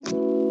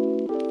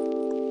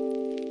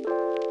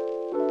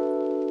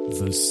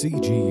The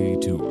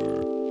CGA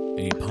Tour,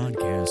 a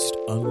podcast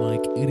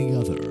unlike any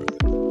other.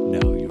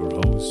 Now your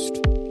host,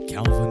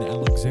 Calvin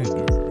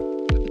Alexander.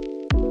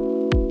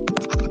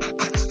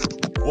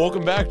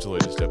 Welcome back to the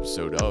latest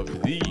episode of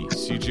the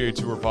CGA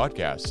Tour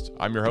podcast.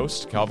 I'm your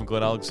host, Calvin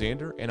Glenn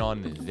Alexander, and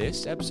on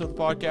this episode of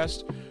the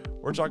podcast,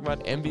 we're talking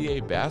about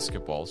NBA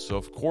basketball. So,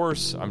 of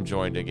course, I'm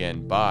joined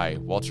again by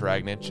Walter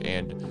Agnich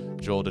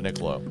and Joel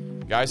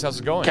DeNicolo. Guys, how's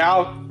it going?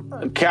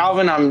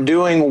 Calvin, I'm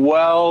doing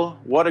well.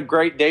 What a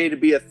great day to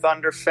be a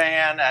Thunder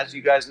fan. As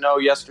you guys know,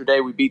 yesterday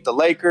we beat the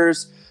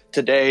Lakers.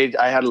 Today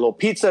I had a little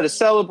pizza to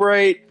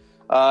celebrate.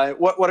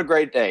 What a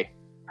great day.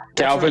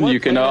 Calvin, you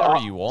can. What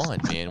are you on,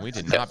 man? We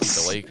did not beat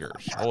the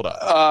Lakers. Hold up.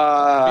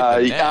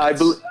 I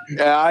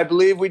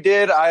believe we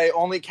did. I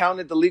only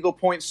counted the legal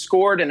points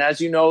scored, and as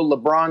you know,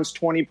 LeBron's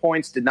 20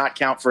 points did not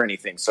count for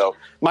anything. So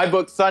my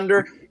book,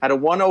 Thunder, had a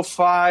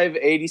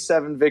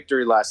 105-87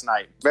 victory last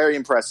night. Very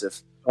impressive.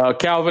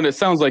 Calvin, it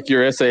sounds like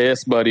your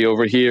SAS buddy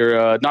over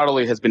here not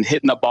only has been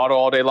hitting the bottle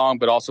all day long,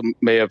 but also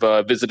may have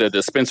visited a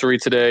dispensary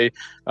today.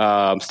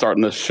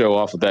 Starting the show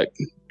off with that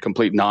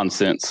complete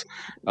nonsense.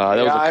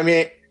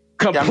 Complete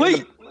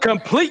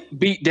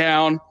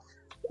beatdown.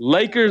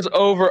 Lakers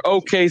over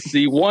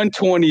OKC,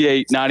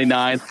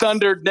 128-99.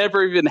 Thunder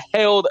never even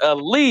held a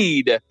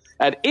lead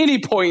at any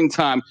point in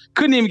time.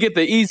 Couldn't even get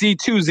the easy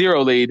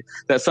 2-0 lead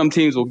that some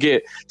teams will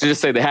get to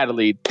just say they had a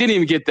lead. Didn't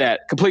even get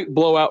that. Complete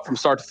blowout from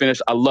start to finish.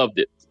 I loved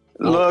it.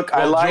 Look,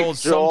 I like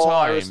Joel.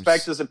 I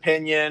respect his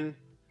opinion.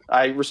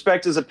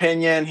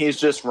 He's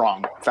just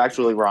wrong.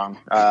 Factually wrong.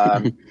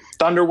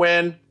 Thunder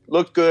win.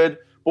 Looked good.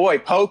 Boy,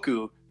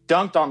 Poku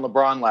dunked on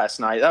LeBron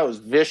last night. That was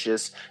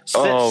vicious.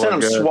 Sent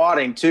him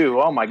swatting,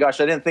 too. Oh, my gosh.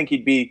 I didn't think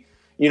he'd be,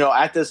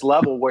 at this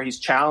level where he's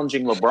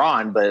challenging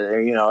LeBron. But,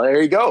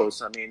 there he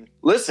goes. I mean,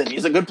 listen,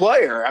 he's a good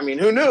player. I mean,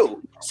 who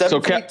knew?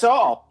 7 feet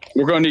tall.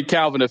 We're going to need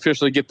Calvin to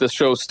officially get this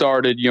show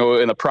started,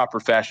 in a proper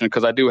fashion,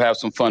 because I do have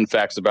some fun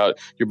facts about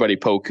your buddy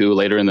Poku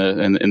later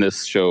in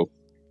this show.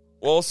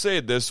 Well, I'll say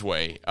it this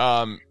way.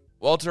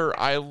 Walter,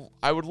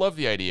 I would love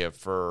the idea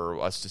for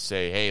us to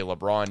say, hey,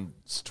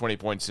 LeBron's 20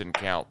 points didn't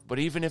count. But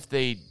even if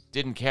they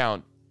didn't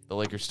count, the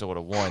Lakers still would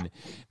have won.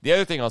 The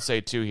other thing I'll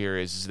say, too, here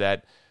is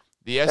that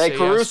the SAS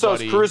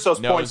Caruso's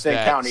points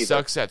didn't count either.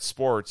 Sucks at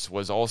Sports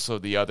was also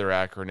the other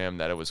acronym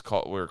that we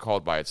were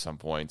called by at some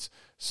points.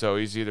 So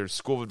he's either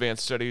School of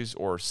Advanced Studies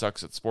or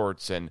Sucks at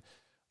Sports. And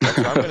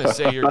Walter, I'm going to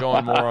say you're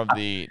going more of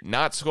the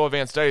not School of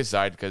Advanced Studies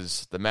side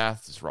because the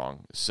math is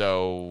wrong.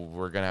 So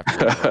we're going to have to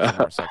go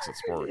more Sucks at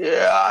Sports.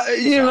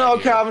 Yeah,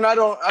 Calvin, I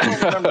don't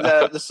remember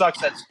the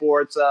Sucks at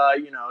Sports.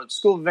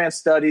 School of Advanced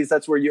Studies,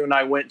 that's where you and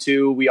I went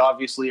to. We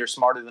obviously are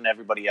smarter than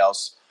everybody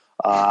else.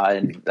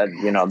 And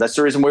that, that's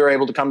the reason we were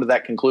able to come to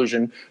that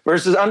conclusion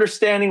versus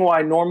understanding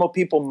why normal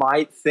people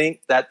might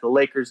think that the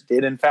Lakers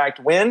did in fact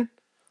win.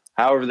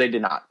 However, they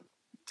did not.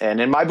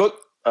 And in my book,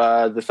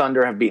 the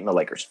Thunder have beaten the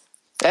Lakers.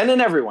 And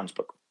in everyone's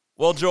book.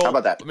 Well, Joel, how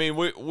about that? I mean,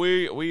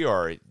 we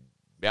are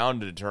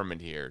bound and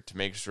determined here to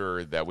make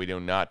sure that we do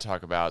not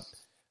talk about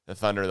the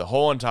Thunder the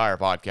whole entire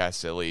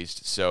podcast, at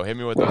least. So hit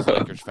me with those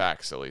Lakers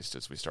facts, at least,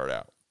 as we start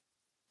out.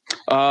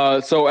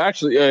 So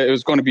actually, it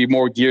was going to be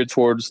more geared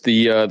towards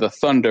the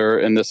Thunder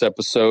in this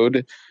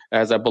episode,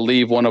 as I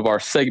believe one of our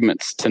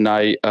segments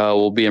tonight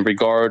will be in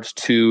regards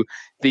to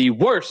the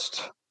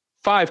worst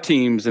 5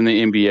 teams in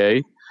the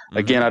NBA.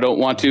 Again, I don't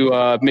want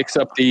to mix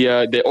up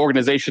the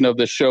organization of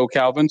the show,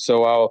 Calvin.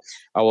 So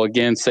I will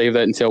again save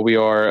that until we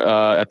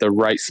are at the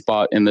right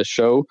spot in the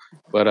show.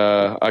 But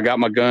I got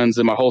my guns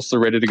in my holster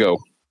ready to go.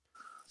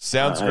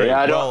 Sounds great.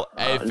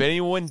 If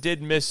anyone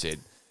did miss it,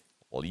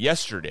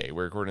 yesterday,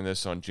 we're recording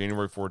this on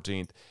January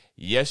 14th.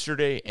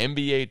 Yesterday,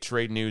 NBA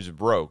trade news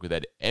broke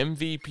that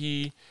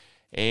MVP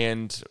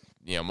and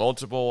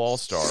multiple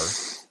All-Star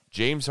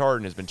James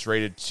Harden has been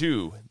traded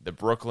to the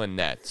Brooklyn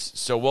Nets.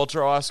 So,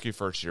 Walter, I'll ask you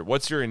first here.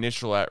 What's your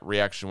initial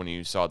reaction when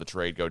you saw the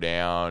trade go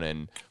down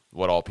and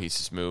what all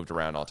pieces moved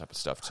around, all type of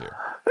stuff, too?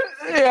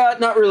 Yeah,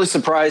 not really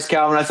surprised,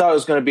 Calvin. I thought it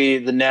was going to be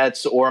the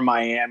Nets or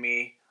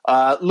Miami.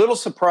 Little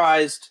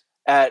surprised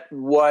at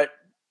what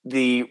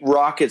the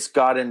Rockets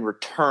got in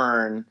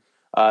return,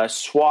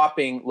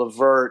 swapping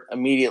LeVert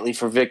immediately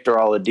for Victor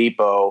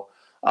Oladipo.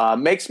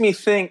 Makes me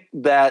think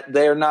that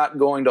they're not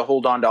going to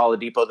hold on to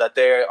Oladipo, that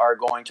they are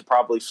going to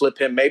probably flip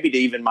him, maybe to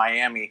even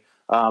Miami,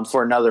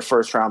 for another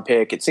first-round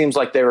pick. It seems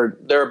like they're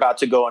about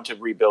to go into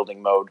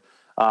rebuilding mode.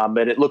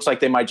 But it looks like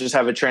they might just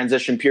have a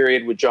transition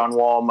period with John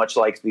Wall, much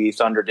like the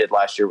Thunder did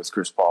last year with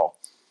Chris Paul.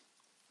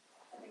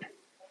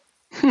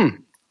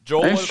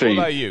 Joel, what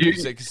about you?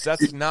 Because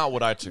that's not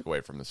what I took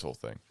away from this whole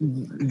thing.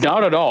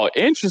 Not at all.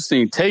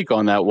 Interesting take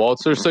on that,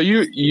 Walter. So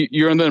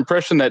you're under the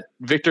impression that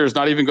Victor is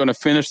not even going to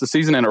finish the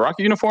season in a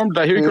Rocket uniform?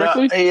 Did I hear you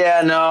correctly?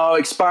 No.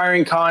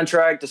 Expiring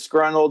contract,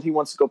 disgruntled. He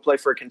wants to go play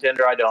for a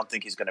contender. I don't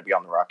think he's going to be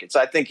on the Rockets.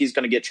 I think he's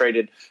going to get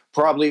traded.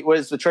 Probably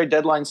was the trade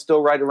deadline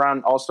still right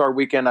around All-Star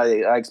weekend.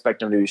 I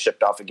expect him to be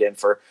shipped off again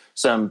for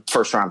some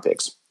first-round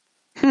picks.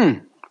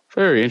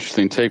 Very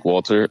interesting take,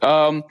 Walter.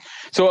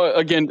 So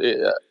again,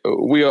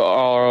 we're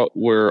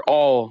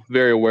all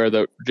very aware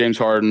that James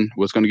Harden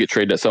was going to get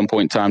traded at some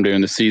point in time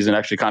during the season.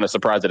 Actually, kind of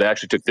surprised that it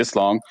actually took this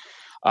long.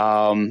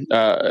 We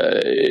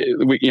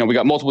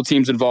got multiple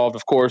teams involved,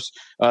 of course.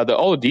 The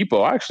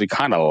Oladipo, I actually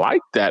kind of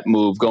like that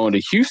move going to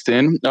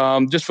Houston,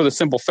 just for the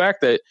simple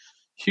fact that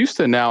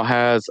Houston now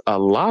has a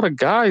lot of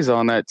guys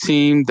on that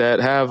team that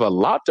have a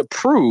lot to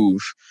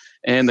prove.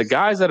 And the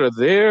guys that are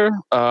there,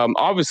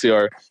 obviously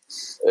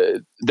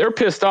they're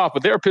pissed off,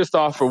 but they're pissed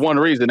off for one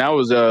reason. That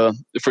was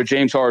for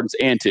James Harden's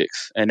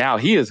antics. And now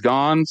he is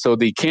gone. So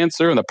the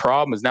cancer and the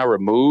problem is now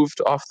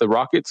removed off the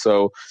Rockets.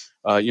 So,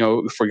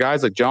 for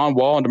guys like John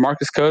Wall and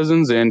DeMarcus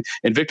Cousins and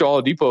Victor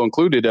Oladipo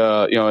included,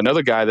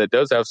 another guy that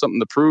does have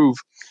something to prove,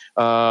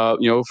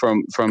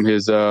 from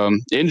his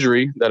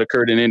injury that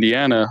occurred in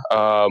Indiana,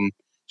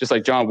 just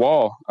like John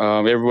Wall,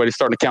 everybody's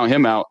starting to count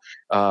him out.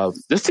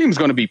 This team's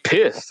going to be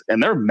pissed,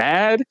 and they're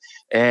mad,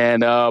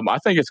 and I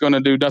think it's going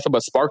to do nothing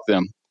but spark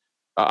them.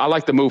 I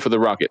like the move for the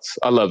Rockets.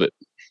 I love it.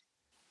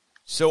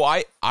 So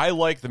I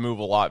like the move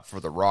a lot for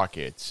the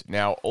Rockets.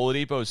 Now,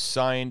 Oladipo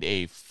signed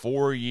a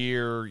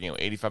 4-year,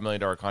 $85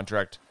 million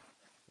contract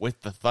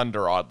with the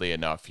Thunder, oddly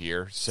enough,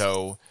 here.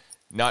 So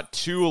not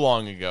too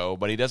long ago,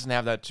 but he doesn't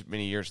have that too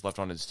many years left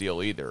on his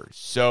deal either.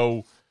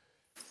 So,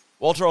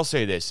 Walter, I'll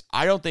say this.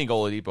 I don't think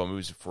Oladipo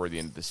moves before the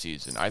end of the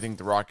season. I think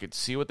the Rockets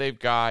see what they've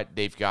got.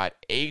 They've got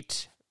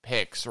 8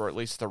 picks, or at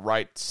least the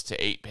rights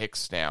to 8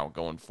 picks now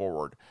going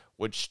forward,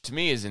 which to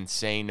me is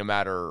insane no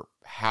matter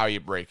how you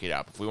break it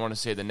up. If we want to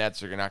say the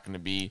Nets are not going to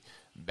be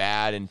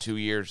bad in 2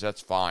 years,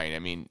 that's fine. I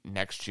mean,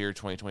 next year,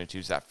 2022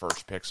 is that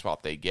first pick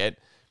spot they get.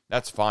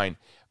 That's fine.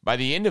 By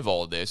the end of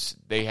all this,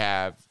 they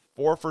have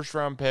 4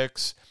 first-round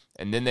picks,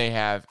 and then they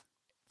have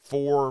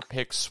 4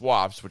 pick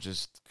swaps, which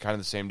is kind of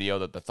the same deal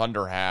that the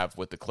Thunder have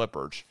with the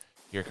Clippers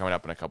here coming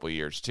up in a couple of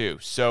years too.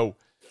 So,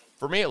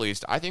 for me at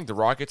least, I think the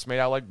Rockets made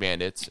out like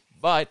bandits,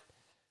 but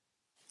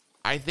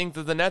I think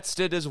that the Nets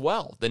did as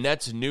well. The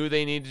Nets knew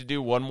they needed to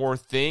do one more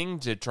thing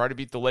to try to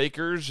beat the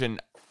Lakers,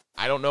 and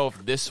I don't know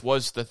if this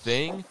was the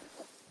thing,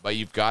 but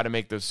you've got to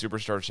make those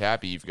superstars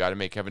happy. You've got to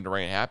make Kevin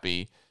Durant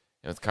happy.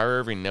 And with Kyrie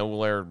Irving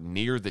nowhere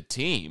near the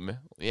team,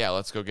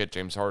 let's go get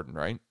James Harden,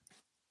 right?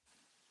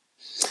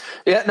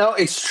 Yeah, no,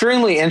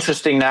 extremely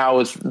interesting now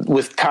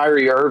with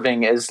Kyrie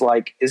Irving is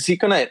he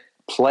going to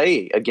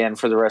play again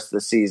for the rest of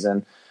the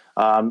season?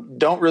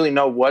 Don't really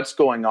know what's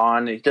going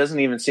on. It doesn't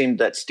even seem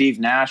that Steve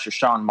Nash or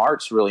Sean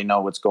Marks really know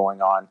what's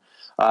going on.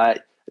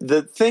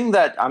 The thing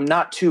that I'm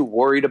not too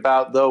worried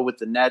about, though, with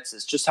the Nets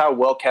is just how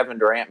well Kevin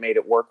Durant made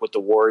it work with the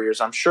Warriors.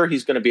 I'm sure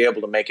he's going to be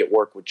able to make it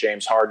work with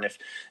James Harden.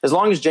 As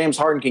long as James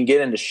Harden can get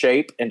into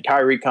shape and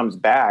Kyrie comes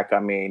back, I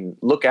mean,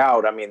 look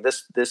out. I mean,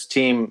 this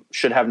team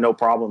should have no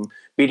problem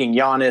beating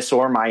Giannis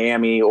or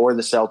Miami or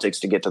the Celtics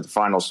to get to the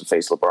finals to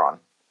face LeBron.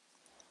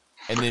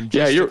 And then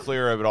just to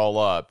clear it all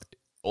up,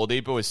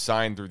 Oladipo is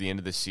signed through the end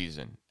of the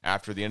season.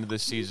 After the end of the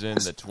season,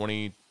 the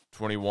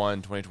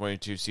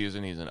 2021-2022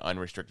 season, he's an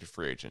unrestricted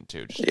free agent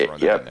too. Just throwing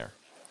that in there.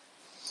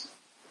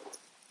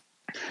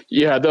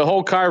 Yeah, the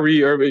whole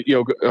Kyrie Irving,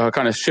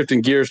 kind of shifting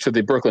gears to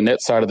the Brooklyn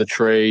Nets side of the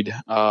trade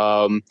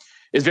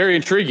is very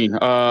intriguing.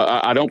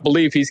 I don't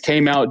believe he's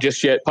came out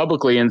just yet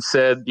publicly and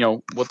said,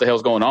 what the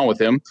hell's going on with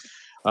him.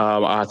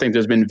 I think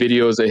there's been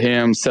videos of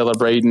him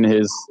celebrating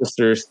his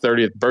sister's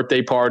 30th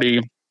birthday party.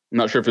 I'm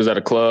not sure if it was at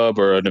a club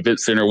or an event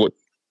center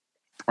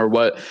or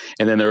what.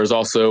 And then there was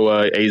also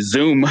a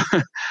Zoom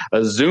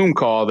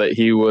call that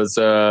he was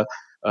a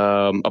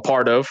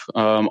part of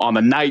on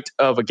the night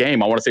of a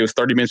game. I want to say it was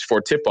 30 minutes before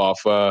tip-off.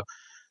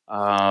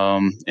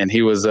 And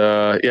he was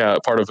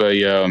part of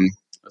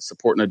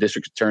supporting a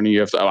district attorney.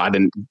 I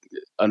didn't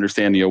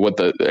understand what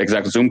the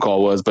exact Zoom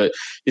call was, but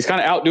he's kind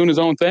of out doing his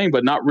own thing,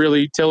 but not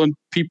really telling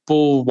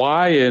people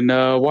why and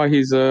why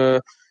he's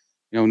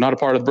not a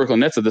part of the Brooklyn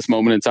Nets at this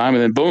moment in time.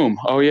 And then boom,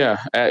 we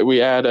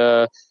add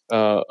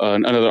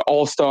another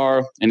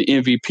All-Star, an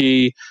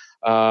MVP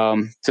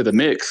to the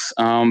mix.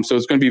 So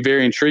it's going to be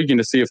very intriguing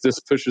to see if this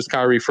pushes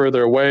Kyrie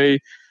further away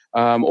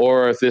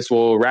or if this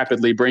will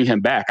rapidly bring him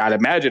back. I'd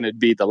imagine it'd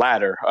be the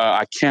latter.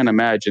 I can't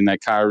imagine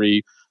that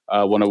Kyrie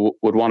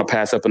would want to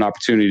pass up an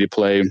opportunity to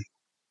play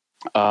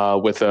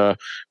with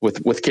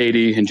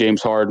KD and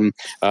James Harden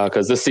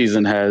because this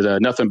season has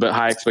nothing but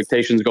high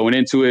expectations going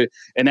into it,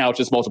 and now it's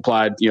just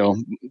multiplied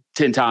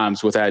 10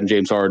 times with adding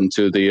James Harden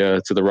to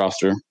the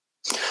roster.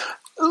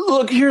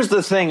 Look, here's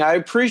the thing. I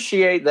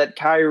appreciate that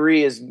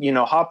Kyrie is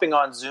hopping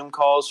on Zoom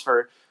calls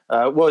for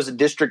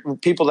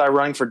district people that are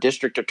running for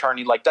district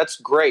attorney. Like, that's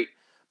great,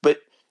 but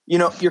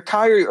you're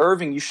Kyrie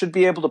Irving. You should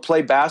be able to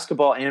play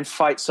basketball and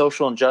fight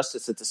social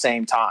injustice at the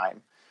same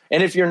time.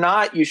 And if you're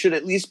not, you should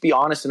at least be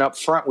honest and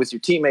upfront with your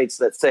teammates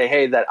that say,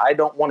 hey, that I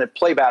don't want to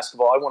play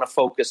basketball. I want to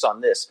focus on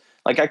this.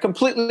 Like, I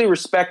completely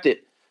respect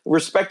it.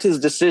 Respect his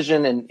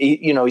decision. And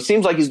he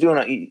seems like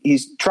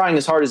he's trying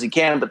as hard as he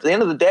can. But at the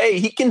end of the day,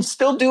 he can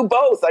still do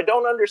both. I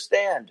don't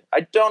understand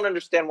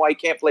why he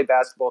can't play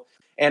basketball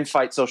and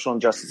fight social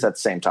injustice at the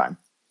same time.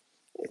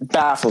 It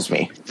baffles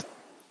me.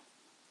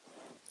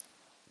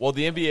 Well,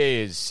 the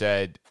NBA has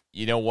said,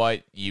 you know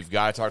what, you've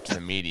got to talk to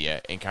the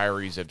media, and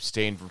Kyrie's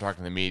abstained from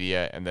talking to the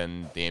media, and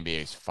then the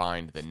NBA's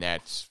fined the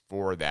Nets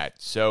for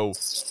that. So,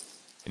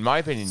 in my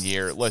opinion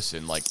here,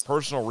 listen, like,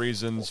 personal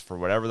reasons for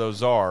whatever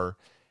those are,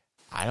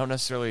 I don't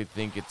necessarily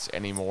think it's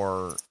any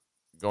more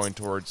going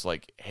towards,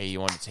 like, hey, you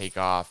want to take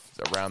off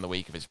around the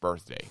week of his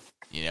birthday.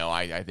 You know,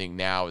 I think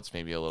now it's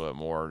maybe a little bit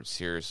more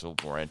serious, a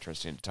little more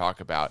interesting to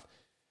talk about.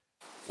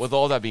 With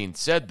all that being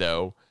said,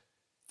 though,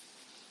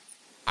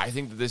 I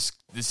think that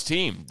this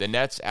team, the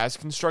Nets, as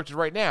constructed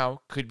right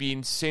now, could be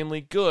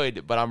insanely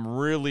good, but I'm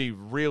really,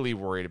 really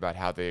worried about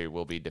how they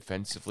will be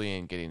defensively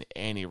and getting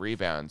any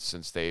rebounds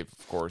since they've,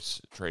 of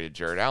course, traded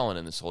Jared Allen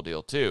in this whole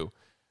deal, too.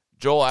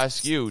 Joel, I'll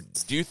ask you,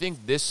 do you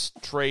think this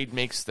trade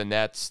makes the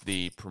Nets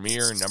the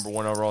premier number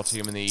one overall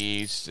team in the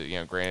East? You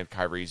know, granted,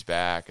 Kyrie's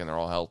back and they're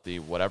all healthy,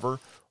 whatever.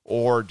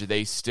 Or do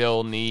they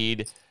still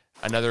need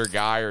another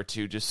guy or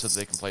two just so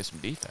they can play some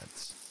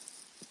defense?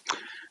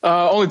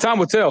 Only time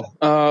will tell.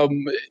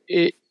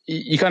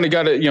 You kind of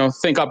got to,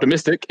 think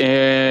optimistic,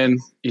 and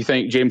you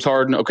think James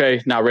Harden,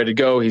 okay, not ready to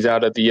go. He's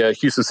out of the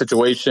Houston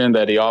situation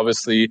that he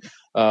obviously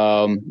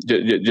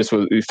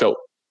he felt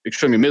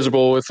extremely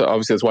miserable with.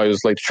 Obviously, that's why he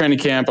was late to training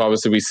camp.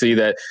 Obviously, we see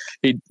that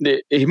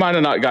he might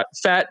have not got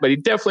fat, but he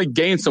definitely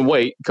gained some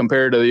weight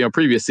compared to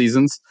previous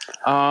seasons.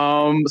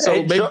 Hey,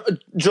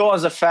 Joel,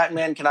 as a fat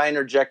man, can I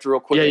interject real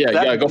quick?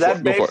 Yeah. Go for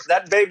it.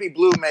 That baby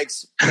blue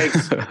makes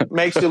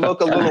you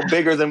look a little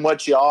bigger than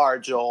what you are,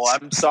 Joel.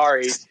 I'm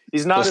sorry.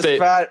 He's not as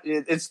fat.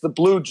 It's the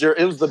blue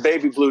jersey. It was the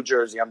baby blue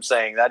jersey. I'm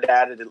saying that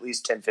added at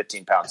least 10,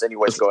 15 pounds.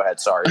 Anyways, go ahead.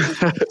 Sorry.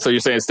 So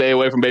you're saying stay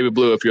away from baby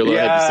blue if you're a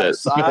little heavy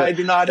set. I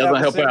do not have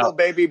a single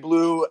baby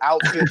blue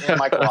outfit in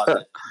my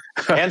closet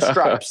and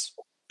stripes.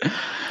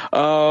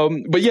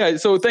 But yeah,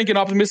 so thinking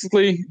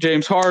optimistically,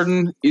 James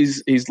Harden,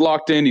 he's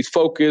locked in, he's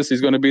focused, he's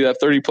going to be that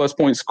 30-plus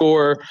point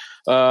scorer.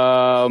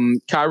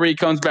 Kyrie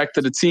comes back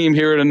to the team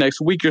here in the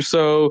next week or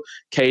so.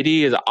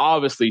 KD is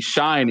obviously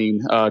shining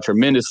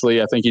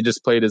tremendously. I think he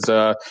just played his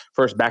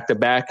first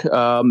back-to-back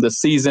this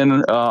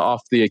season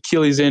off the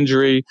Achilles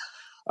injury.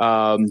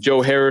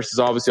 Joe Harris is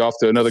obviously off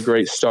to another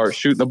great start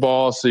shooting the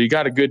ball. So you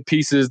got a good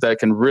pieces that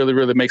can really,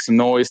 really make some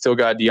noise. Still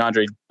got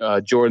DeAndre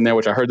Jordan there,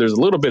 which I heard there's a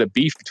little bit of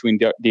beef between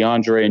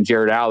DeAndre and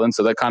Jared Allen.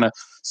 So that kind of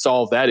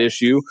solved that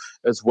issue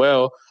as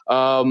well.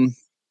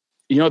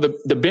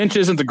 The bench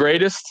isn't the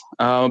greatest,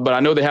 but I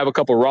know they have a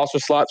couple of roster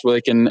slots where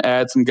they can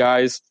add some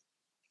guys,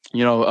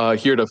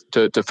 here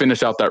to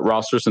finish out that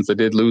roster since they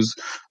did lose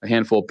a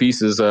handful of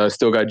pieces.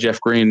 Still got Jeff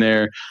Green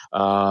there.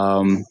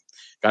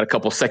 Got a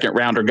couple second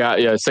round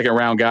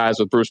guys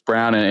with Bruce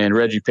Brown and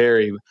Reggie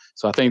Perry.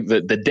 So I think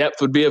that the depth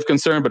would be of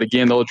concern, but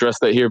again, they'll address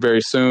that here very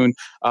soon.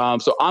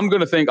 So I'm going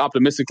to think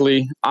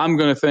optimistically. I'm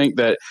going to think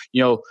that,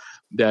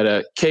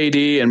 that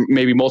KD and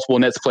maybe multiple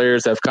Nets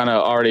players have kind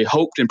of already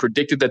hoped and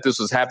predicted that this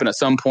was happening at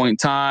some point in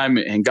time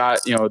and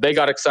they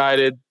got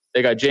excited.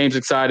 They got James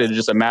excited. It's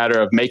just a matter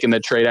of making the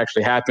trade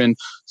actually happen.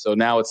 So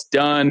now it's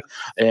done,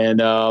 and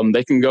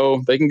they can go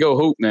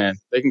hoop, man.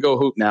 They can go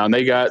hoop now, and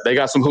they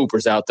got some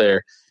hoopers out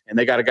there. And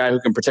they got a guy who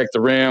can protect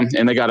the rim,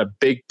 and they got a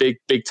big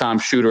time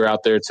shooter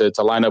out there to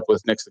line up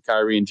with next to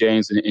Kyrie and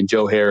James and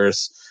Joe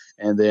Harris.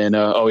 And then,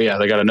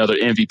 they got another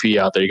MVP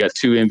out there. You got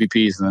two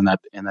MVPs and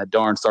that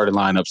darn starting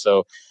lineup.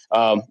 So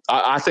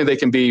I think they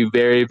can be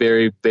very,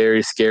 very,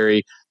 very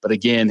scary. But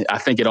again, I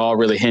think it all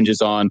really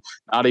hinges on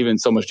not even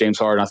so much James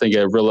Harden. I think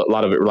a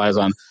lot of it relies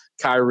on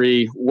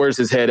Kyrie. Where's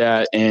his head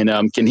at, and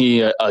can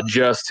he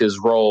adjust his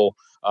role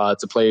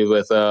to play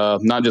with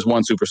not just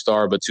one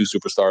superstar but two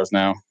superstars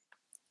now?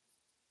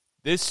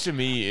 This, to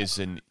me, is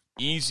an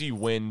easy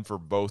win for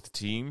both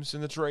teams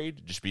in the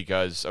trade, just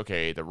because,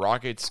 okay, the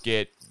Rockets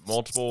get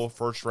multiple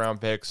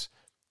first-round picks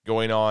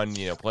going on,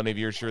 plenty of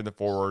years here in the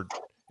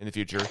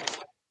future,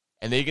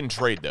 and they can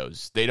trade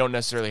those. They don't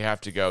necessarily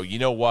have to go, you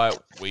know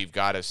what, we've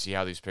got to see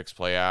how these picks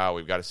play out.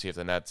 We've got to see if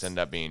the Nets end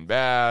up being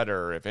bad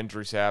or if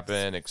injuries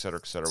happen, et cetera,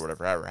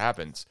 whatever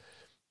happens.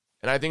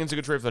 And I think it's a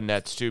good trade for the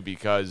Nets, too,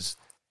 because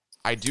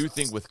I do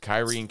think with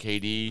Kyrie and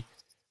KD,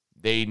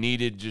 they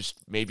needed just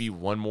maybe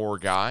one more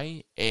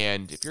guy.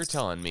 And if you're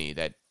telling me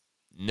that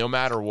no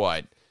matter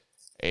what,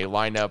 a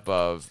lineup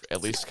of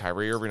at least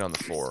Kyrie Irving on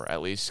the floor,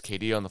 at least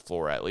KD on the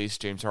floor, at least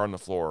James Harden on the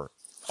floor,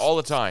 all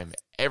the time,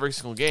 every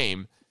single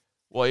game,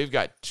 well, you've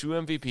got two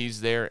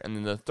MVPs there, and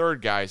then the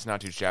third guy is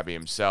not too shabby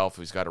himself,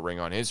 who's got a ring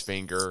on his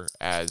finger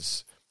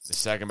as the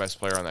second best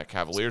player on that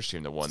Cavaliers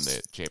team that won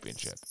the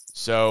championship.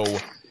 So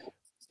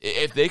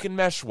if they can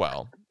mesh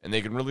well, and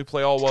they can really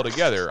play all well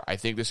together, I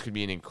think this could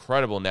be an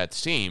incredible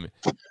Nets team.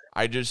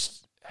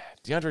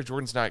 DeAndre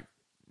Jordan's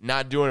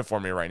not doing it for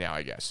me right now,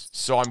 I guess.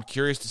 So I'm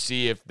curious to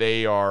see if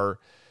they are,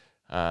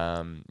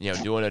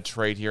 doing a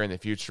trade here in the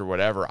future or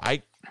whatever.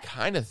 I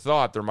kind of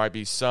thought there might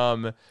be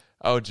some,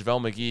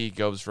 JaVale McGee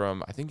goes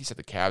from, I think he's at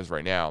the Cavs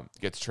right now,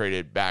 gets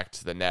traded back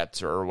to the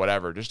Nets or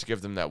whatever, just to give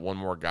them that one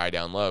more guy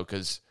down low,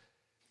 because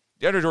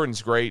DeAndre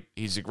Jordan's great.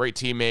 He's a great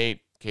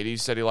teammate. KD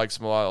said he likes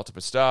him a lot, all type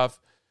of stuff,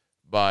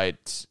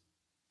 but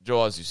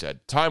Joel, as you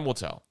said, time will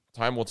tell.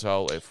 time will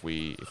tell if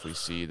we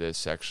see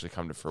this actually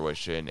come to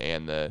fruition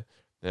and the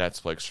Nets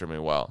play extremely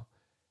well.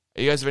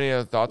 You guys have any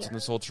other thoughts on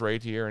this whole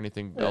trade here?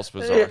 Anything else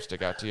bizarre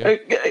stick out to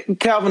you?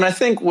 Calvin, I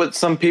think what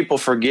some people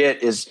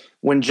forget is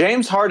when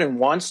James Harden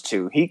wants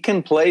to, he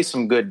can play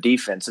some good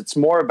defense. It's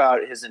more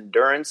about his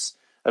endurance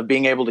of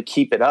being able to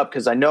keep it up,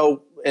 because I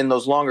know in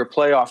those longer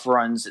playoff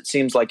runs, it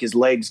seems like his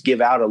legs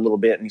give out a little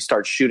bit and he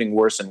starts shooting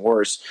worse and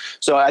worse.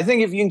 So I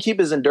think if you can keep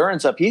his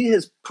endurance up,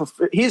 he's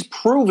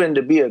proven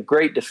to be a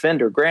great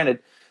defender. Granted,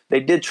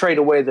 they did trade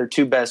away their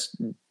two best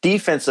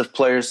defensive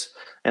players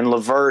in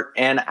LeVert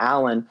and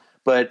Allen.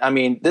 But, I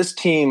mean, this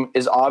team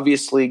is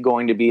obviously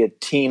going to be a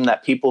team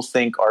that people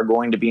think are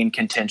going to be in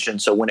contention.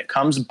 So when it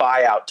comes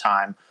buyout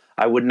time,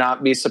 I would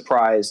not be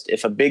surprised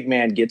if a big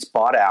man gets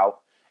bought out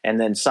and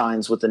then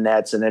signs with the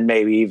Nets, and then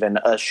maybe even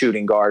a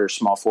shooting guard or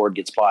small forward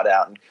gets bought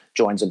out and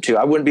joins them too.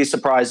 I wouldn't be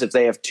surprised if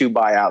they have two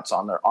buyouts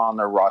on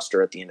their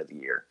roster at the end of the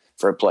year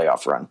for a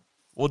playoff run.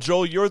 Well,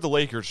 Joel, you're the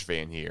Lakers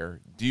fan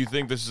here. Do you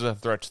think this is a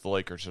threat to the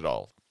Lakers at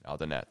all, now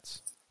the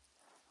Nets?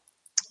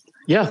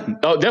 Yeah,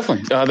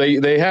 definitely.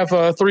 They have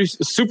three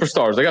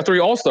superstars. They got three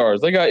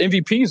all-stars. They got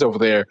MVPs over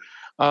there.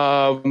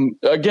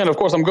 Again, of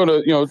course, I'm going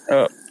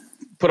to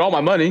put all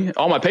my money,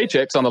 all my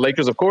paychecks on the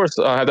Lakers. Of course,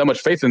 I have that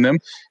much faith in them,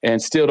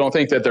 and still don't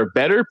think that they're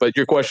better. But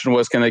your question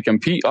was, can they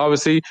compete?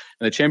 Obviously, in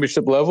the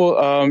championship level.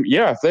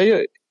 Yeah,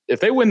 if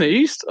they win the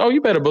East,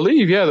 you better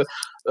believe. Yeah,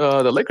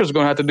 the Lakers are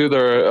going to have to do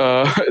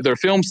their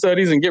film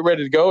studies and get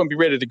ready to go and be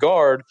ready to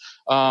guard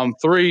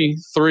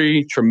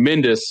three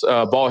tremendous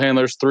ball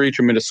handlers, three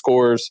tremendous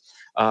scorers.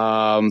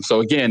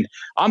 So again,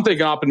 I'm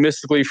thinking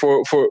optimistically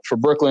for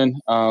Brooklyn.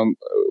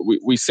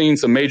 We've seen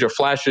some major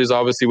flashes,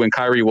 obviously, when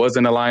Kyrie was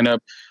in the lineup.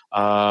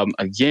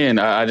 Again,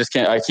 I just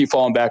can't. I keep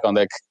falling back on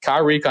that.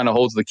 Kyrie kind of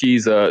holds the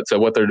keys to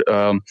what their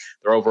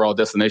overall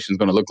destination is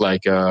going to look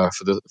like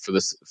for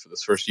this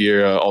first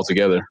year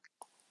altogether.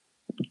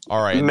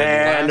 All right,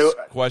 man. Last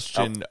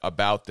question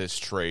about this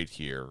trade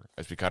here,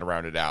 as we kind of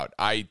round it out.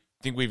 I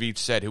think we've each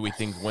said who we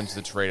think wins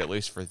the trade, at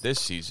least for this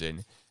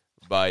season.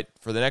 But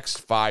for the next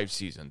 5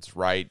 seasons,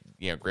 right?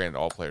 Granted,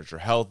 all players are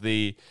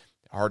healthy.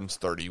 Harden's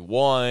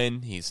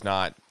 31. He's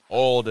not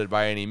old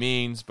by any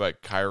means,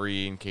 but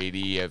Kyrie and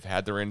KD have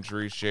had their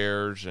injury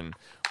shares, and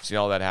we've seen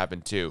all that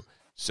happen too.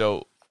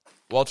 So,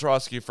 Walter, I'll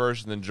ask you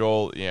first, and then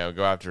Joel,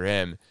 go after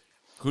him.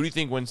 Who do you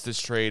think wins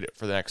this trade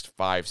for the next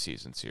 5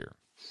 seasons here?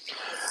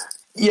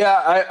 Yeah,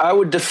 I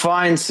would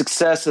define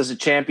success as a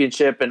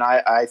championship, and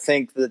I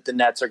think that the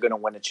Nets are going to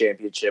win a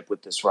championship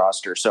with this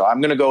roster. So I'm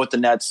going to go with the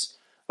Nets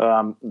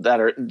that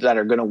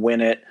are going to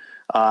win it.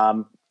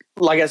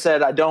 Like I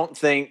said, I don't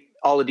think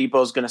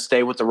Oladipo is going to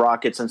stay with the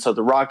Rockets, and so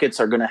the Rockets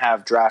are going to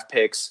have draft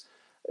picks.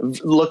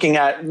 Looking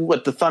at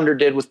what the Thunder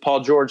did with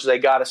Paul George, they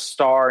got a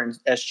star in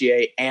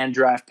SGA and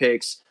draft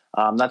picks.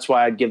 That's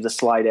why I'd give the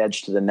slight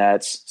edge to the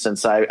Nets,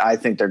 since I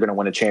think they're going to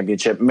win a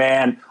championship.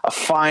 Man, a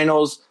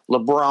finals,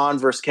 LeBron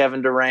versus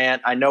Kevin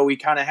Durant. I know we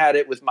kind of had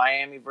it with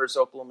Miami versus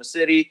Oklahoma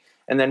City,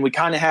 and then we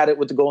kind of had it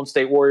with the Golden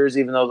State Warriors,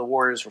 even though the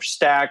Warriors were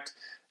stacked.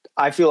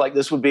 I feel like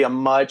this would be a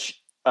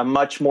much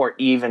more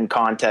even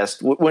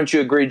contest. Wouldn't you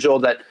agree, Joel,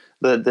 that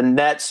the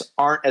Nets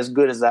aren't as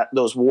good as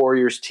those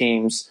Warriors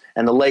teams,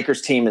 and the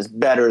Lakers team is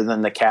better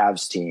than the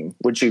Cavs team?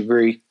 Would you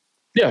agree?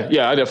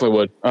 Yeah, I definitely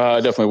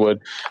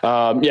would.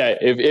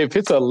 If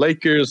it's a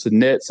Lakers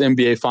Nets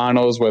NBA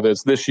Finals, whether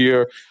it's this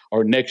year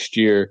or next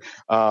year,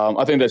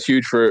 I think that's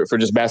huge for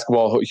just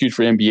basketball, huge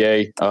for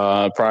NBA.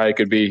 Probably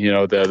could be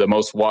the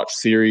most watched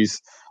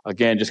series.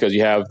 Again, just because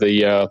you have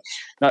the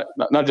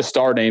not just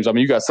star names. I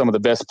mean, you got some of the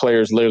best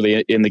players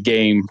literally in the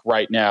game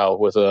right now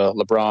with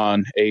LeBron,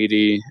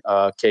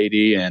 AD,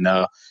 KD, and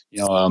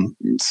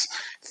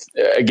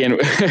again,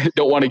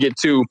 don't want to get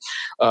too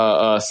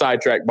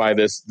sidetracked by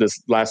this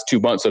last 2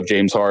 months of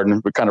James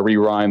Harden. We kind of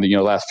rewind the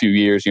last few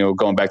years.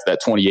 Going back to that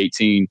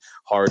 2018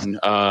 Harden.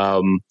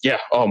 Oh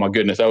my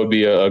goodness, that would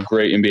be a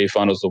great NBA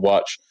Finals to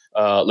watch.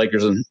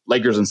 Lakers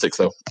in 6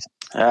 though.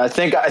 I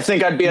think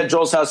I'd be at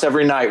Joel's house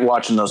every night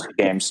watching those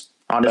games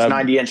on his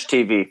 90-inch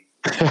TV.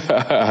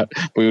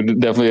 We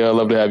would definitely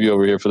love to have you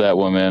over here for that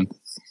one, man.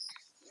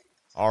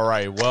 All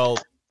right. Well,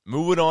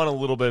 moving on a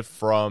little bit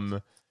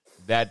from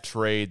that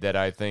trade that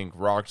I think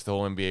rocked the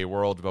whole NBA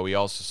world, but we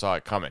also saw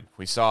it coming.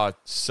 We saw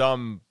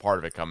some part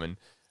of it coming,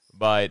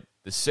 but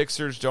the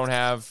Sixers don't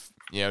have,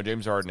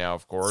 James Harden now,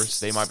 of course.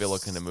 They might be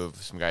looking to move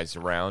some guys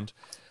around.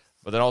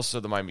 But then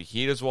also the Miami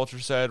Heat, as Walter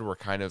said, were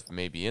kind of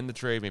maybe in the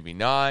trade, maybe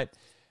not.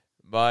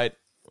 But,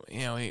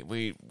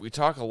 we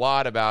talk a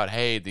lot about,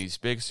 hey, these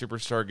big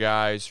superstar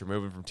guys are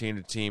moving from team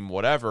to team,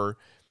 whatever.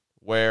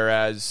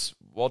 Whereas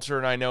Walter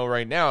and I know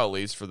right now, at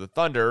least for the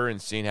Thunder,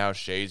 and seeing how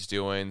Shea's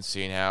doing,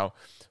 seeing how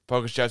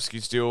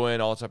Pokusevski's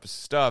doing, all that type of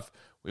stuff,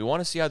 we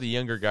want to see how the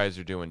younger guys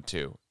are doing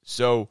too.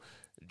 So,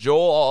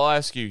 Joel, I'll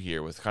ask you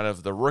here with kind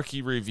of the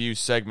rookie review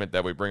segment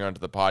that we bring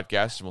onto the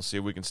podcast, and we'll see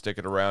if we can stick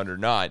it around or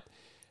not.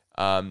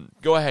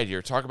 Go ahead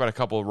here. Talk about a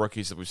couple of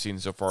rookies that we've seen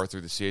so far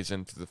through the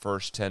season, through the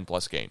first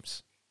 10-plus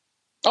games.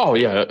 Oh,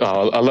 yeah.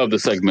 I love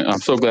this segment. I'm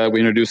so glad we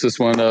introduced this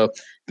one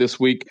this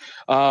week.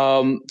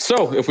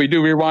 So if we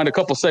do rewind a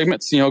couple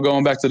segments,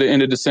 going back to the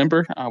end of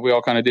December, we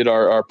all kind of did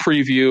our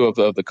preview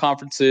of the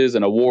conferences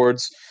and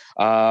awards.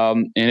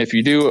 And if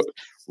you do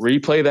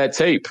replay that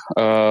tape,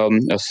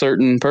 a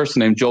certain person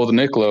named Joel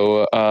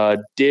DeNicolo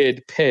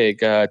did peg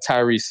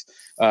Tyrese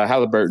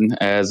Halliburton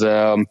as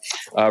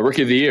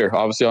Rookie of the Year.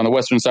 Obviously, on the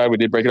Western side, we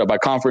did break it up by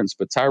conference,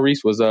 but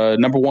Tyrese was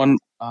number one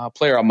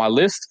player on my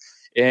list.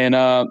 And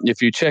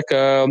if you check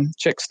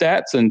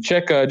stats and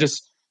check out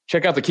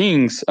the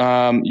Kings,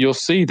 you'll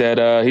see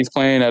that he's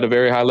playing at a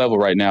very high level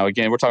right now.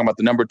 Again, we're talking about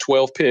the number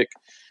 12 pick,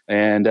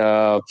 and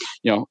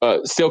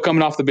still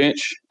coming off the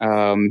bench.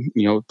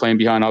 Playing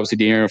behind obviously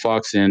De'Aaron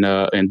Fox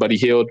and Buddy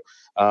Hield.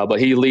 But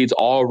he leads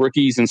all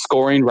rookies in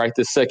scoring right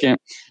this second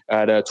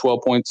at 12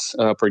 points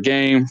per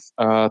game,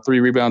 3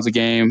 rebounds a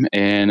game,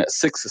 and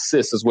 6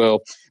 assists as well.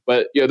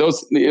 But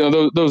those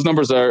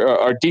numbers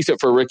are decent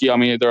for a rookie. I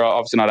mean, they're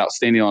obviously not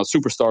outstanding on a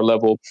superstar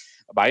level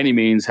by any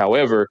means.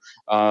 However,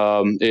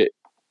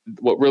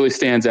 what really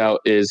stands out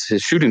is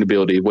his shooting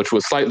ability, which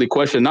was slightly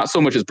questioned. Not so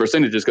much his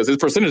percentages, because his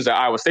percentages at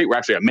Iowa State were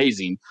actually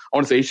amazing. I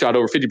want to say he shot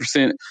over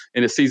 50%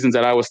 in his seasons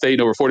at Iowa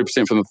State and over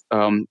 40% from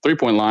the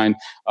three-point line.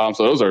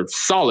 So those are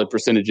solid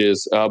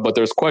percentages. But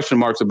there's question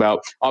marks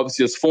about,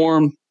 obviously, his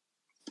form.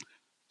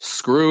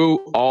 Screw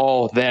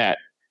all that.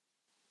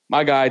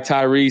 My guy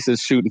Tyrese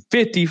is shooting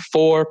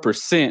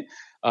 54%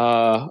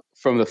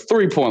 from the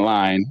three-point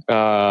line.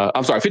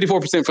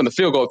 54% from the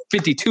field goal,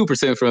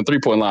 52% from the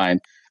three-point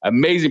line.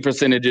 Amazing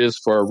percentages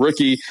for a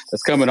rookie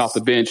that's coming off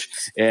the bench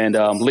and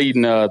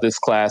leading this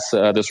class,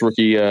 this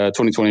rookie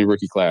 2020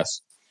 rookie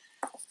class.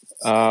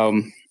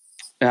 And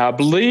I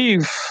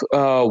believe,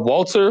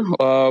 Walter,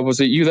 was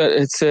it you that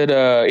had said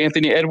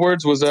Anthony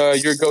Edwards was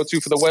your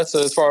go-to for the West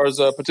as far as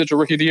potential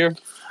rookie of the year?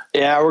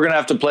 Yeah, we're going to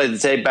have to play the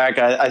tape back.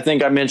 I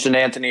think I mentioned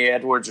Anthony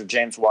Edwards or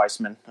James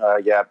Wiseman.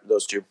 Yeah,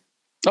 those two.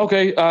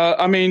 Okay.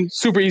 I mean,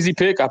 super easy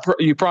pick.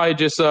 You probably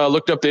just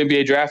looked up the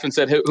NBA draft and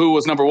said who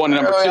was number 1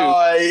 and number 2.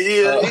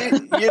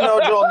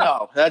 Joel,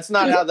 no. That's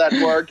not how that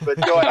worked, but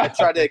go ahead.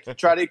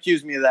 Try to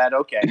accuse me of that.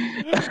 Okay.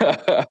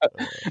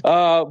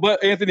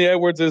 But Anthony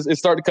Edwards is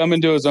starting to come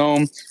into his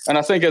own. And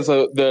I think as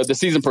the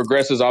season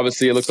progresses,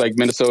 obviously it looks like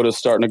Minnesota's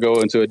starting to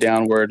go into a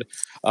downward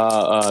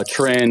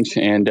trend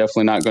and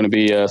definitely not going to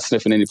be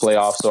sniffing any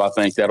playoffs. So I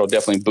think that'll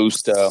definitely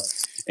boost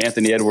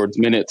Anthony Edwards'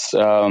 minutes.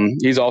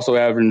 He's also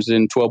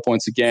averaging 12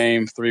 points a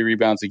game, 3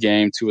 rebounds a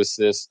game, 2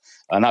 assists.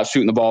 Not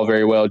shooting the ball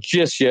very well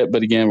just yet,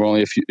 but again, we're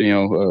only a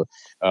few,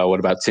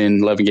 about 10,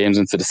 11 games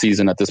into the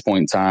season at this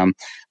point in time.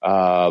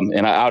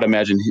 And I would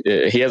imagine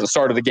he hasn't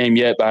started the game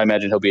yet, but I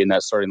imagine he'll be in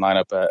that starting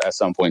lineup at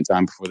some point in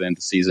time before the end of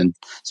the season,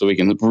 so we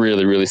can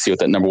really, really see what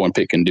that number 1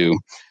 pick can do.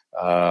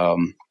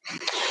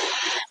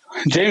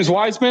 James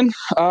Wiseman,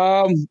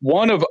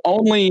 one of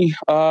only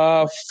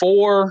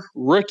 4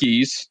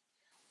 rookies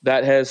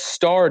that has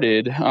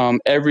started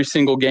every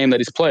single game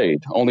that he's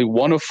played. Only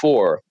one of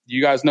 4.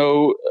 You guys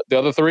know the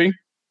other 3?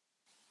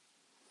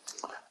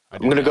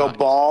 I'm going to go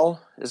Ball.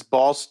 Is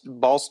Ball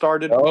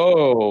started?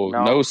 Oh,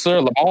 no sir.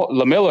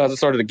 LaMelo hasn't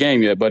started a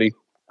game yet, buddy.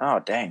 Oh,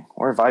 dang.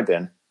 Where have I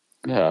been?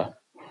 Yeah.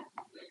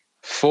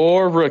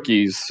 4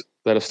 rookies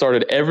that have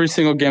started every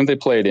single game they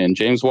played in.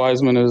 James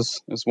Wiseman is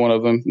one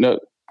of them. No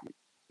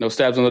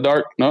stabs in the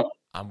dark? No?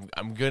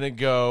 I'm going to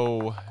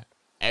go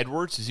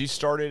Edwards. Has he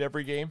started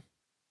every game?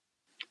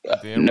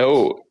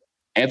 No,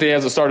 Anthony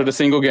hasn't started a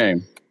single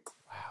game.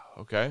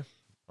 Wow. Okay.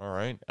 All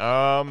right.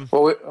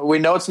 Well, we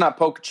know it's not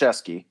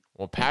Pokacheski.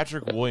 Well,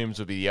 Patrick Williams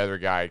would be the other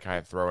guy I'd kind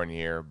of throw in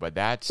here, but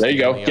that's there you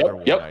go. Other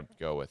one I'd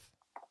go with.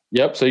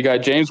 Yep. So you got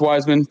James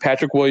Wiseman,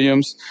 Patrick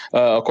Williams,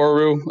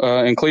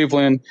 Okoro in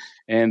Cleveland,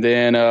 and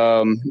then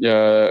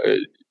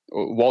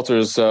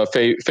Walter's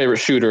favorite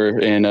shooter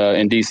in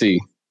DC.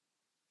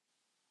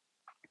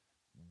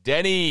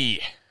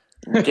 Denny.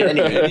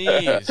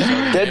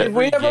 Did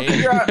we ever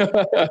figure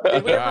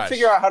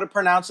out how to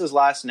pronounce his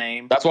last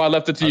name? That's why I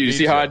left it to you. You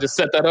see how I just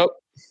set that up?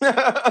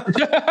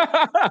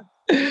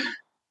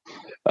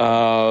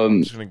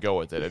 I'm just going to go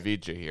with it,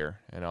 Avicii here,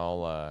 and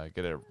I'll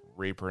get it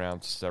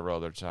repronounced several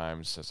other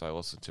times as I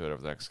listen to it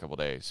over the next couple of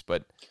days.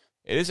 But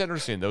it is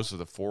interesting. Those are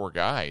the 4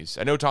 guys.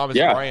 I know Thomas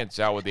Bryant's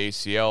out with the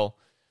ACL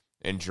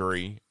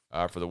injury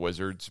for the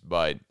Wizards,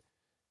 but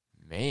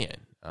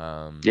man.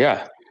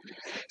 Yeah.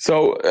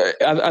 So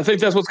I think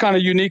that's what's kind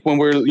of unique when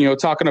we're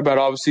talking about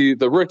obviously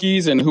the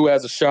rookies and who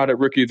has a shot at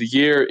Rookie of the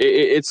Year.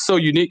 It's so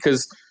unique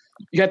because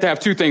you have to have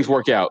 2 things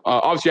work out.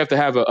 Obviously, you have to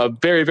have a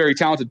very, very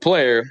talented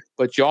player,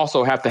 but you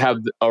also have to have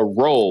a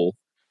role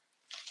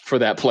for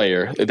that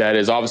player that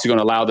is obviously going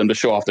to allow them to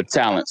show off their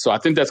talent. So I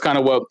think that's kind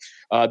of what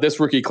this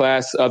rookie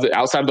class,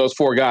 outside of those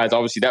 4 guys,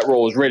 obviously that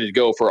role is ready to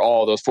go for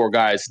all those 4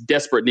 guys.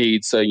 Desperate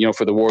needs,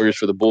 for the Warriors,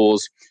 for the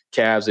Bulls,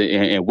 Cavs,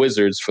 and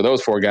Wizards, for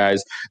those 4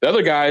 guys. The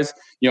other guys,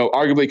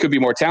 arguably could be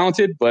more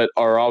talented, but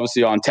are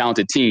obviously on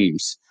talented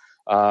teams.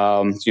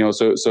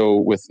 So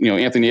with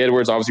Anthony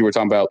Edwards, obviously we're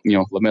talking about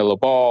LaMelo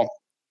Ball.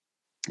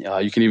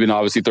 You can even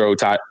obviously throw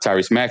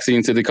Tyrese Maxey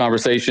into the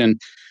conversation.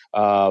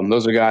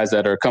 Those are guys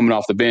that are coming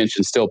off the bench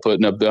and still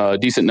putting up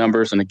decent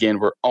numbers. And again,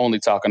 we're only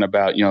talking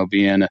about,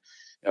 being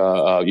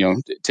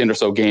 10 or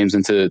so games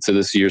into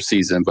this year's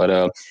season.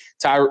 But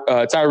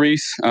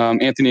Tyrese,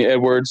 Anthony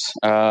Edwards,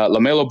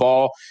 LaMelo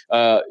Ball,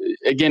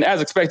 again,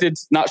 as expected,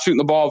 not shooting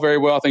the ball very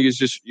well. I think he's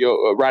just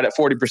right at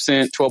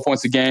 40%, 12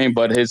 points a game.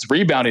 But his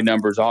rebounding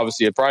numbers,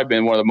 obviously, have probably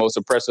been one of the most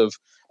impressive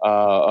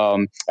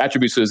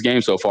attributes to his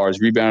game so far.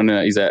 His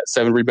rebounding, he's at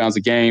 7 rebounds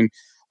a game.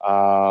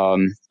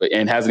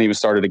 And hasn't even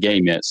started a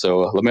game yet.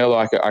 So LaMelo,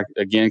 I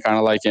again, kind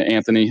of like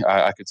Anthony,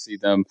 I could see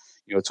them,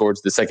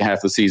 towards the second half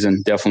of the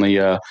season, definitely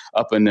up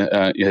in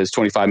his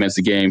 25 minutes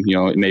a game,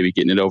 maybe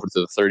getting it over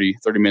to the 30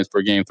 minutes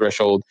per game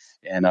threshold.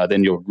 And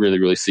then you'll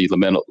really see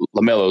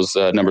LaMelo's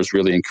numbers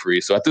really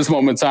increase. So at this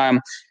moment in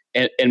time,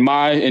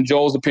 in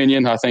Joel's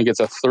opinion, I think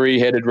it's a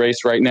 3-headed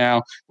race right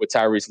now with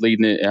Tyrese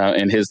leading it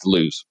and his to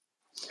lose.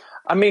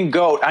 I mean,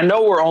 GOAT, I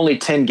know we're only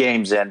 10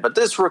 games in, but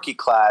this rookie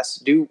class,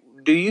 do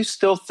you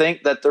still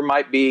think that there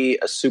might be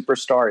a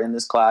superstar in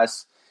this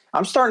class?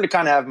 I'm starting to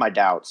kind of have my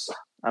doubts.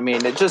 I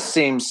mean, it just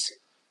seems,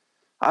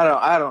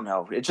 I don't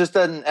know. It just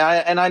doesn't,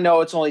 and I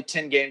know it's only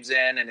 10 games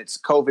in and it's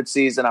COVID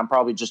season. I'm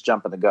probably just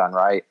jumping the gun,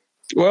 right?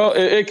 Well,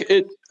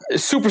 it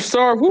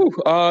superstar,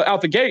 out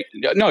the gate.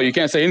 No, you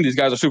can't say any of these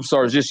guys are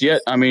superstars just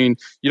yet. I mean,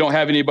 you don't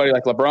have anybody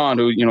like LeBron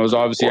who, is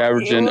obviously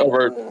averaging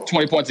over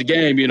 20 points a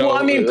game, Well,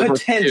 I mean,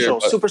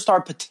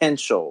 superstar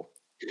potential.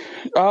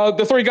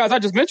 The 3 guys I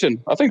just mentioned,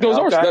 I think those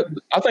are.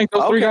 I think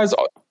those 3 guys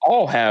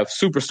all have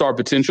superstar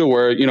potential.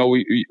 Where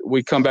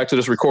we come back to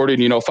this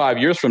recording, 5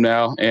 years from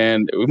now,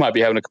 and we might be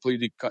having a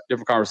completely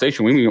different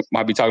conversation. We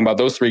might be talking about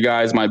those 3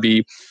 guys might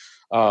be,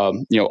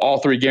 all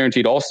 3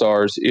 guaranteed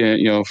all-stars,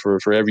 for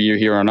every year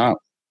here on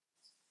out.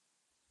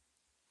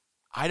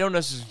 I don't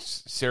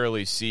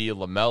necessarily see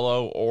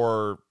LaMelo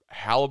or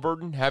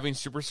Halliburton having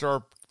true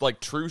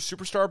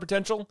superstar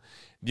potential.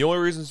 The only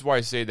reasons why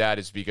I say that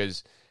is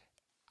because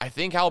I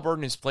think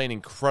Halliburton is playing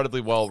incredibly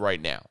well right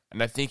now,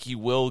 and I think he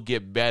will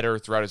get better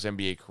throughout his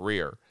NBA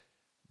career.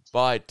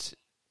 But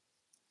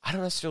I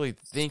don't necessarily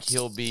think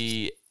he'll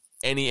be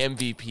any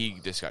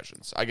MVP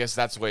discussions. I guess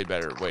that's a way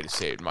better way to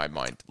say it in my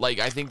mind.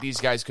 I think these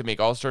guys could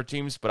make all-star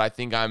teams, but I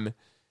think I'm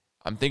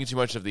thinking too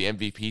much of the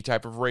MVP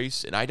type of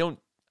race, and I don't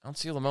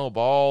see LaMelo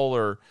Ball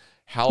or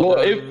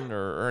Halliburton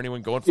or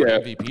anyone going for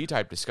an MVP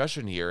type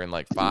discussion here in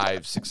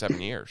 5, 6, 7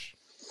 years.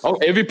 Oh,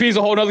 MVP is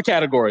a whole other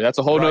category. That's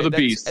a whole other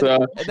beast.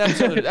 And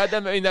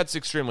that's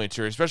extremely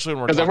true, especially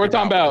when we're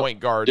talking about point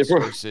guards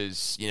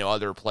versus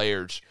other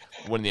players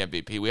winning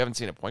the MVP. We haven't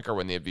seen a point guard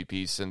win the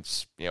MVP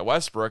since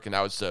Westbrook, and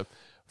that was a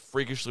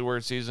freakishly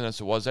weird season as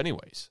it was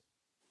anyways.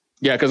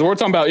 Yeah, because we're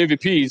talking about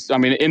MVPs. I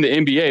mean, in the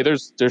NBA,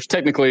 there's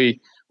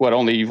technically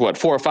only 4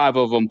 or 5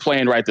 of them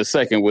playing right this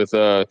second with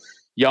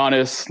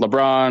Giannis,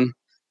 LeBron,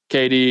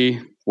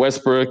 KD,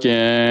 Westbrook,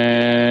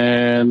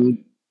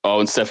 and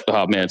Steph.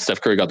 Oh man,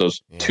 Steph Curry got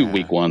those 2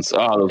 weak ones.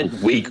 Oh,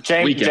 those weak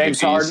James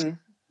MVPs. Harden.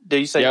 Did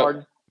you say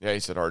Harden? Yeah, he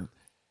said Harden.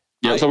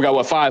 Yeah, so we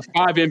got 5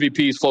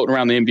 MVPs floating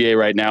around the NBA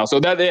right now. So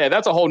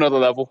that's a whole nother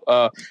level.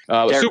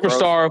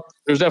 Superstar. Rose.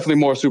 There's definitely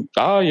more super.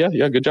 Oh yeah,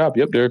 good job.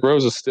 Yep, Derrick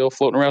Rose is still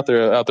floating around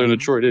out there in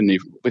Detroit, isn't he?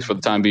 At least for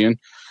the time being.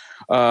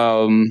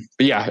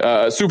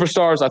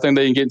 Superstars. I think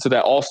they can get into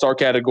that all-star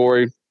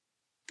category.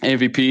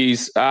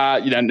 MVPs.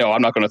 No,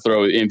 I'm not going to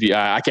throw MVP.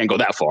 I can't go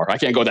that far. I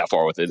can't go that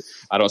far with it.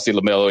 I don't see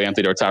LaMelo,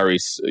 Anthony, or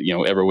Tyrese,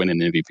 ever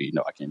winning an MVP.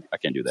 No, I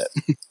can't do that.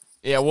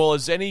 Yeah, well,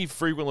 as any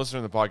frequent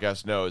listener to the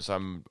podcast knows,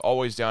 I'm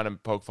always down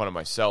and poke fun of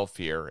myself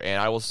here. And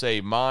I will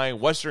say my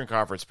Western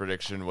Conference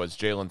prediction was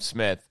Jalen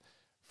Smith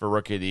for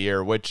Rookie of the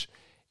Year, which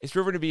is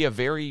proven to be a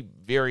very,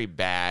 very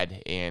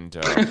bad and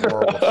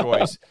horrible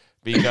choice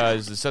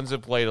because the Suns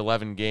have played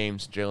 11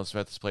 games. Jalen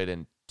Smith has played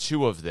in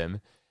 2 of them,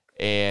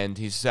 and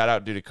he's sat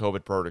out due to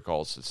COVID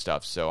protocols and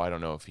stuff. So I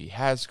don't know if he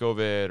has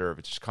COVID or if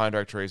it's just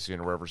contract tracing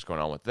or whatever's going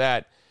on with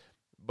that.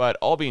 But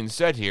all being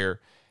said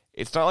here,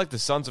 it's not like the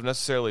Suns have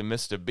necessarily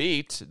missed a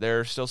beat.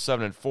 They're still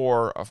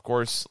 7-4. Of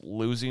course,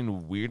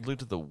 losing weirdly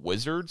to the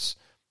Wizards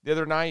the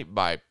other night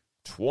by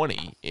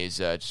 20 is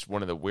just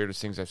one of the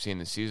weirdest things I've seen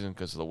this season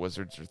because the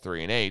Wizards are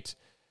 3-8.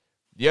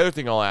 The other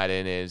thing I'll add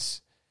in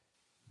is,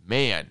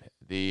 man,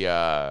 the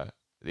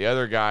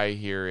other guy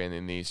here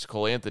in the East,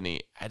 Cole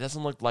Anthony, it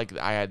doesn't look like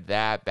I had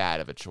that bad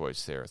of a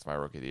choice there with my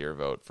Rookie of the Year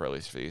vote for at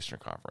least for the Eastern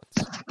Conference.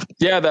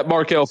 Yeah, that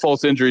Markelle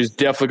Fultz injury is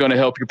definitely going to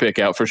help your pick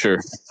out for sure.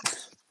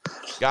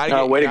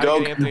 Way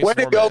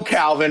to go,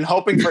 Calvin.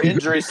 Hoping for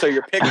injuries so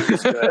your pick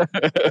is good.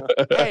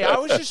 Hey, I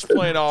was just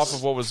playing off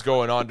of what was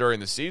going on during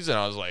the season.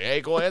 I was like,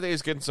 hey, Cole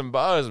Anthony's getting some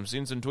buzz. I'm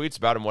seeing some tweets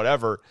about him,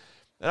 whatever.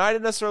 And I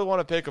didn't necessarily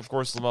want to pick, of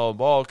course, LaMelo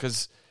Ball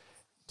because,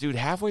 dude,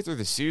 halfway through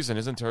the season,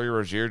 isn't Terry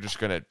Rozier just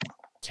going to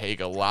take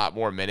a lot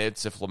more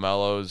minutes if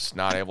LaMelo's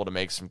not able to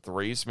make some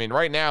threes? I mean,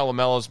 right now,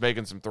 LaMelo's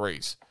making some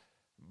threes.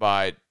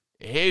 But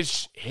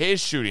his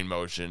shooting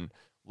motion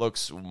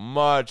looks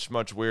much,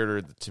 much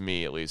weirder to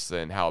me, at least,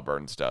 than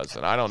Halliburton's does.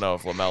 And I don't know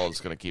if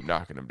LaMelo's going to keep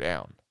knocking him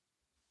down.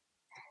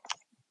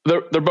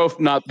 They're both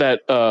not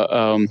that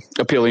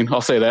appealing.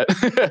 I'll say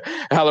that.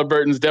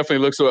 Halliburton's definitely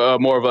looks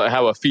more of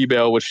how a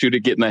female would shoot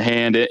it, getting the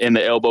hand and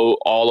the elbow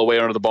all the way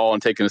under the ball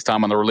and taking his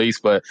time on the release.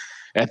 But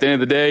at the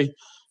end of the day,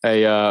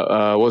 hey,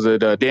 was it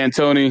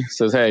D'Antoni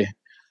says, hey,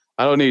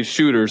 I don't need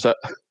shooters.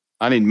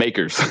 I need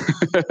makers.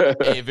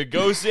 Hey, if it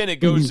goes in, it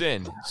goes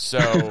in.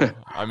 So,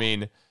 I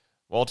mean,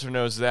 Walter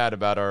knows that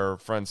about our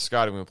friend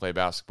Scotty when we play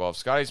basketball. If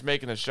Scotty's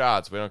making the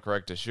shots, we don't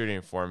correct the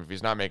shooting for him. If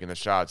he's not making the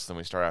shots, then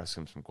we start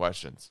asking him some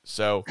questions.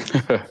 So,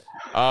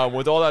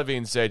 with all that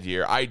being said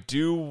here, I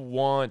do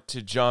want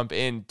to jump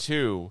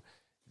into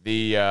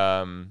the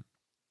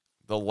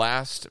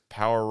last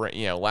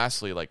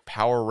lastly, like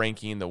power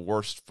ranking the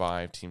worst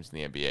 5 teams in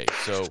the NBA.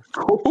 So,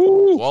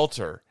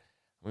 Walter,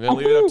 I'm going to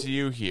leave it up to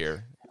you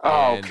here.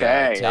 And,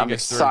 okay, I'm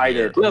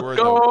excited. Let's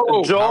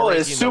go. Joel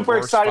is super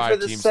excited for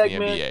this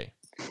segment.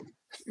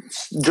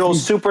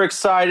 Joel's super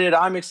excited.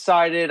 I'm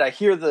excited. I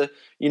hear the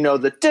I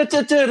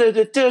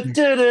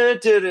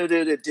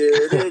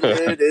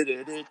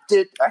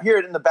hear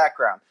it in the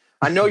background.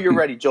 I know you're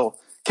ready, Joel.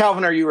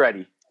 Calvin, are you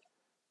ready?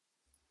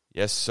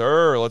 Yes,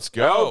 sir. Let's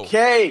go.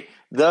 Okay.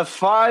 The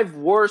 5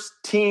 worst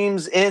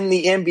teams in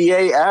the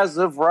NBA as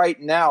of right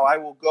now. I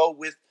will go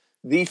with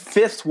the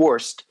 5th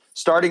worst.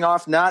 Starting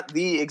off, not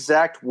the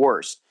exact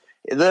worst.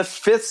 The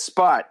 5th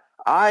spot,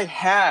 I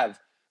have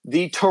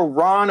the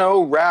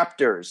Toronto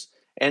Raptors.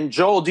 And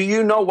Joel, do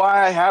you know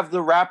why I have the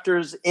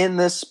Raptors in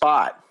this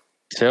spot?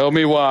 Tell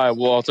me why,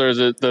 Walter. Is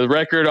it the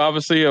record,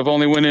 obviously, of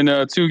only winning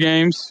 2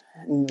 games?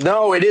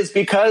 No, it is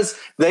because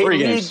they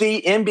lead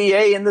the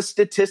NBA in the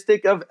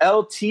statistic of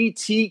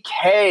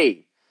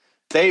LTTK.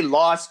 They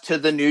lost to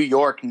the New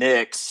York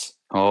Knicks.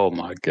 Oh,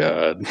 my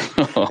God.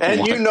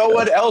 And you know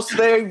what else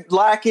they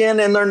lack in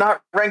and they're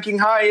not ranking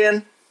high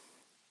in?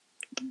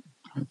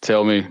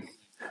 Tell me.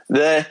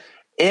 The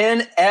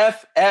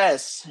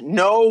NFS,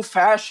 no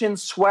fashion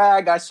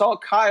swag. I saw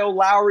Kyle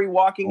Lowry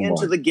walking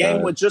into the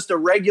game with just a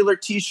regular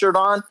T-shirt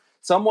on.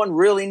 Someone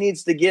really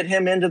needs to get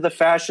him into the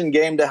fashion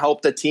game to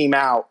help the team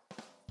out.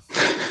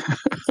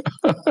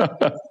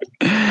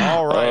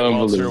 All right,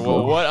 Walter.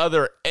 Well, what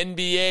other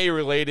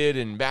NBA-related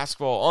and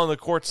basketball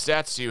on-the-court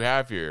stats do you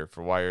have here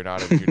for why you're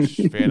not a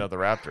huge fan of the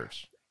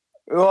Raptors?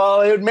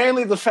 Well,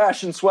 mainly the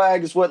fashion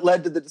swag is what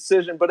led to the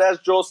decision. But as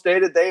Joel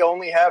stated, they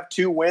only have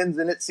 2 wins,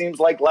 and it seems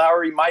like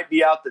Lowry might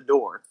be out the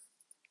door.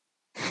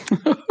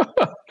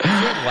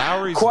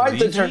 Lowry's quite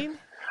the turn.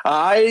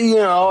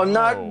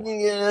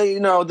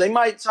 They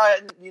might,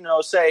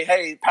 say,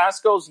 hey,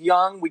 Pascal's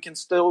young. We can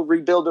still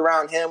rebuild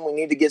around him. We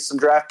need to get some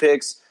draft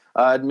picks.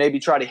 Maybe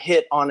try to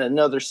hit on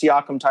another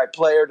Siakam-type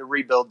player to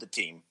rebuild the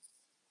team.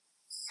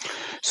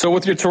 So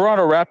with your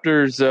Toronto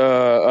Raptors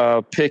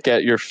pick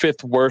at your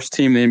 5th worst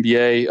team in the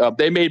NBA,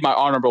 they made my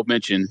honorable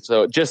mention.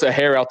 So just a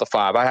hair out the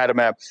 5. I had them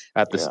at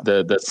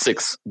the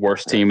 6th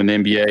worst team in the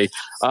NBA.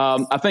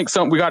 I think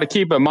something we got to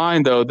keep in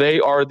mind, though, they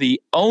are the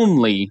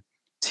only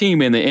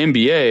team in the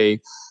NBA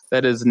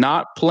that is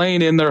not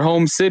playing in their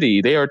home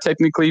city. They are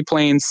technically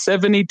playing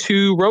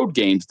 72 road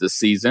games this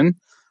season.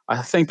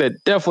 I think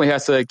that definitely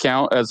has to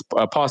count as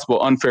a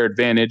possible unfair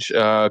advantage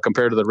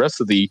compared to the rest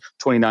of the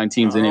 29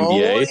 teams in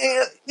NBA.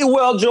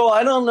 Well, Joel,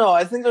 I don't know.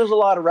 I think there's a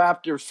lot of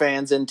Raptor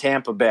fans in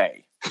Tampa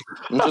Bay.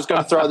 I'm just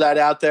going to throw that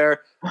out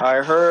there. I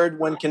heard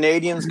when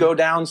Canadians go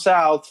down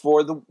south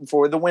for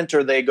the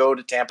winter, they go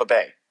to Tampa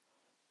Bay.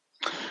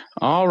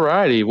 All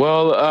righty.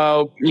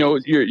 Well,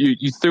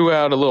 you threw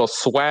out a little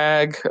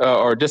swag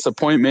or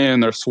disappointment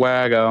in their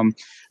swag.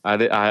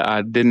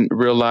 I didn't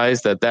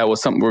realize that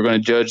was something we're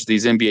going to judge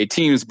these NBA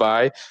teams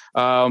by.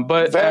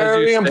 But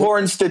very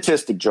important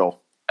statistic, Joel.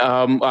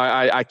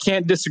 I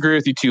can't disagree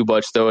with you too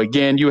much, though.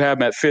 Again, you have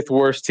them at 5th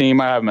worst team.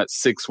 I have them at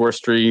 6th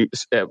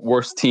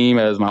worst team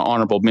as my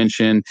honorable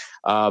mention.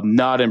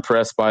 Not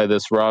impressed by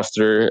this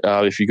roster.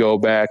 If you go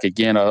back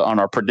again on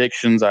our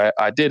predictions,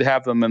 I did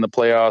have them in the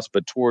playoffs,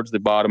 but towards the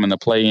bottom in the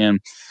play-in.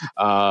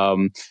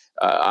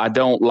 I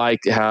don't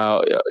like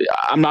how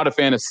 – I'm not a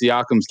fan of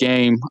Siakam's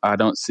game. I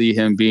don't see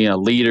him being a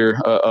leader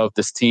of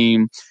this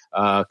team.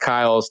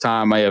 Kyle's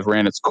time may have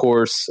ran its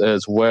course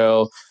as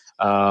well.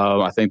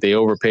 I think they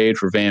overpaid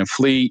for Van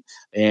Fleet,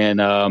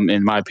 and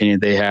in my opinion,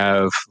 they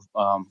have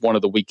one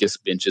of the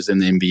weakest benches in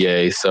the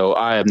NBA. So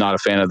I am not a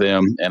fan of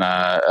them, and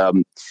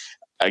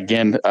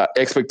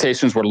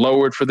expectations were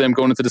lowered for them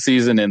going into the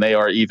season, and they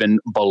are even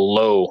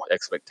below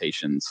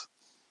expectations.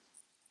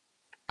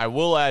 I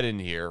will add in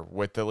here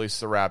with at least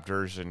the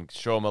Raptors and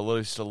show them at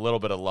least a little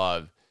bit of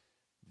love.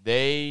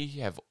 They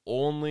have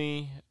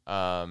only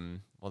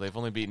they've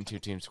only beaten 2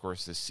 teams, of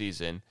course, this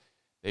season.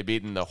 They've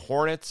beaten the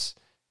Hornets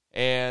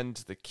and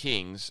the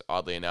Kings,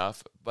 oddly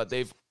enough, but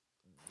they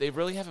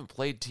really haven't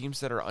played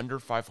teams that are under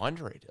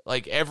 500.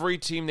 Like every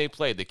team they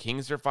played, the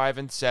Kings are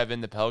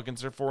 5-7, the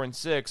Pelicans are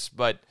 4-6,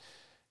 but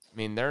I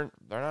mean they're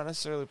not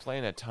necessarily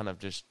playing a ton of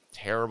just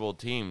terrible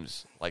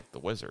teams like the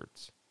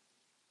Wizards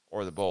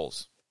or the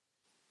Bulls.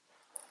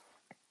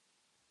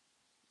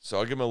 So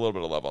I'll give them a little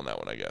bit of love on that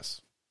one, I guess.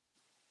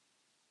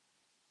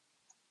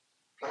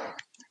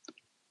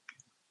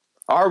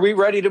 Are we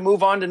ready to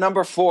move on to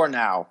number 4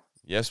 now?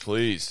 Yes,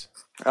 please.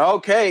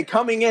 Okay,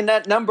 coming in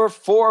at number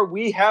 4,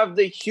 we have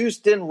the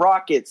Houston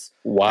Rockets.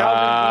 Wow.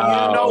 Calvin,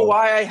 do you know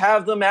why I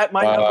have them at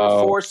my number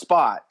 4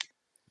 spot?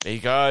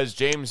 Because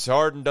James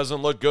Harden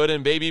doesn't look good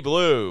in baby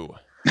blue.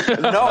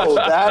 No,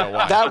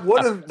 that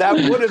would have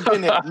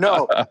been it.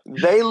 No,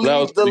 they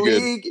lead the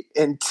league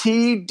in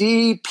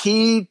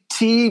TDP.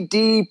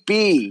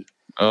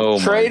 Oh,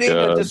 trading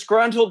a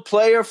disgruntled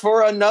player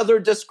for another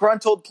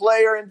disgruntled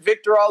player in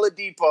Victor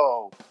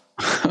Oladipo.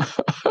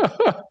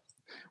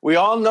 We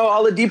all know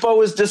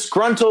Oladipo is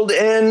disgruntled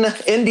in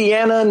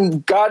Indiana,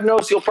 and God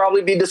knows he'll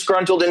probably be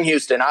disgruntled in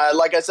Houston.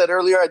 Like I said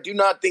earlier, I do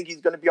not think he's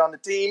going to be on the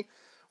team,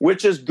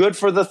 which is good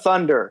for the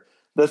Thunder.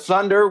 The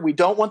Thunder, we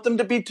don't want them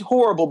to be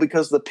horrible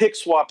because the pick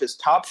swap is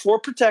top 4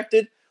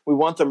 protected. We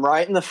want them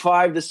right in the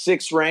 5 to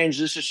 6 range.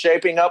 This is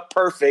shaping up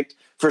perfect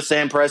for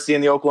Sam Presti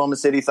and the Oklahoma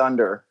City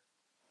Thunder.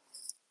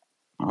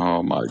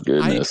 Oh, my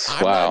goodness.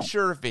 I'm not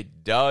sure if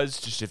it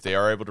does, just if they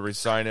are able to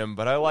re-sign him,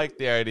 but I like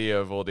the idea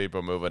of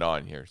Oladipo moving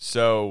on here.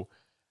 So,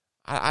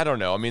 I don't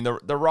know. I mean,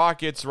 the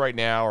Rockets right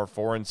now are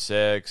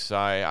 4-6.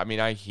 I mean,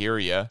 I hear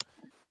you.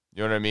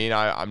 You know what I mean?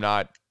 I'm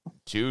not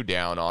too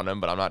down on him,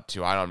 but I'm not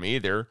too high on him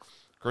either.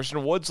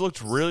 Christian Woods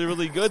looked really,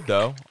 really good,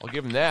 though. I'll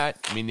give him that.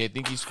 I mean, I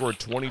think he scored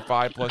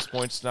 25-plus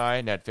points tonight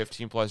and had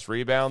 15-plus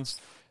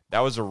rebounds. That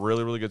was a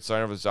really, really good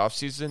sign of his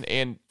offseason.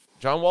 And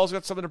John Wall's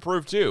got something to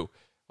prove, too.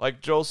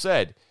 Like Joel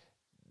said,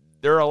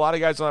 there are a lot of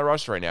guys on that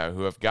roster right now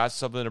who have got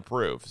something to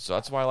prove. So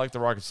that's why I like the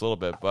Rockets a little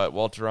bit. But,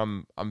 Walter,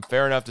 I'm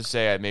fair enough to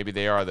say maybe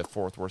they are the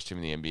 4th worst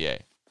team in the NBA.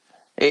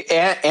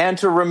 And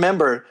to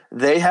remember,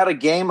 they had a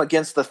game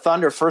against the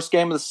Thunder, first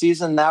game of the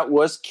season, that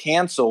was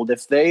canceled.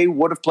 If they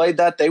would have played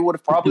that, they would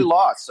have probably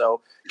lost.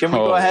 So can we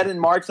go ahead and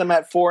mark them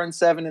at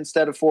 4-7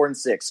 instead of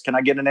 4-6? Can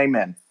I get an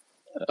amen?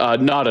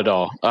 Not at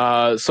all.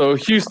 So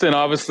Houston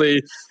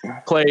obviously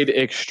played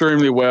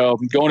extremely well.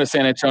 Going to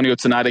San Antonio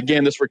tonight.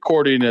 Again, this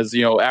recording is,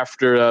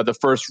 after the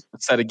first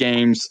set of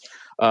games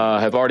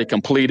have already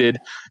completed,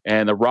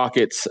 and the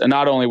Rockets,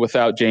 not only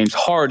without James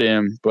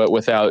Harden, but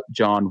without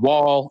John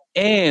Wall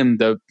and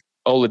the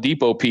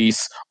Oladipo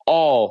piece,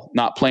 all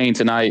not playing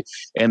tonight,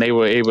 and they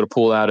were able to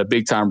pull out a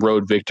big-time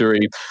road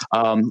victory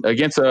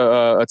against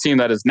a team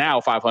that is now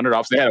 500.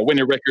 Obviously, they had a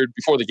winning record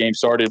before the game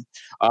started.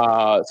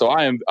 So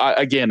I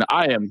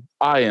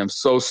am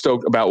so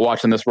stoked about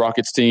watching this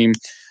Rockets team.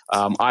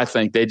 I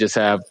think they just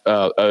have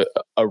a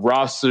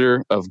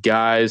roster of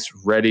guys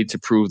ready to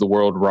prove the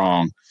world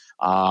wrong.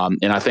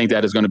 And I think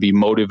that is going to be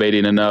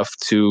motivating enough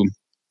to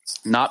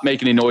not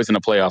make any noise in the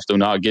playoffs.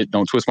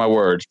 Don't twist my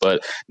words,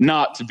 but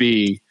not to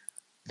be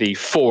the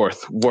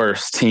 4th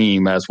worst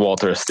team, as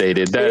Walter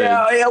stated.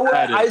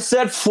 I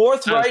said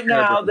 4th right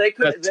now. They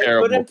could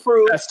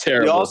improve. That's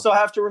terrible. You also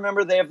have to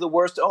remember they have the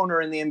worst owner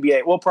in the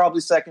NBA. Well,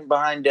 probably second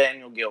behind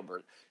Daniel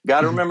Gilbert.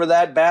 Got to remember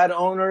that. Bad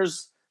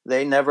owners,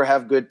 they never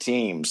have good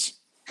teams.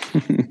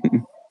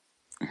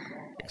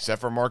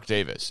 Except for Mark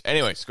Davis.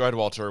 Anyways, go ahead,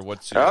 Walter.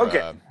 What's your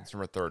number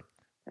 3rd?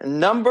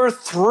 Number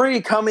 3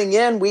 coming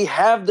in, we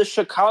have the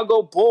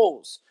Chicago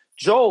Bulls.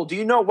 Joel, do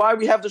you know why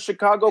we have the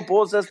Chicago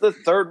Bulls as the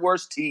 3rd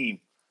worst team?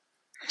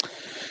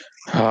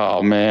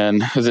 Oh,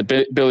 man. Is it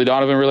Billy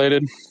Donovan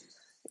related?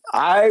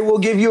 I will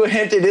give you a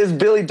hint. It is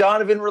Billy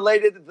Donovan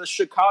related. The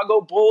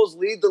Chicago Bulls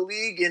lead the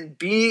league in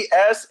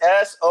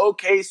BSS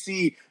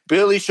OKC.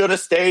 Billy should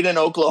have stayed in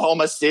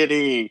Oklahoma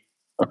City.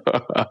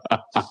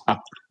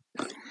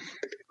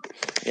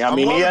 Yeah, I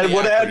mean, he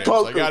would have had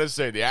Poku. I got to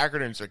say, the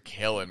acronyms are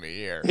killing me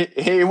here.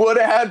 He would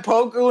have had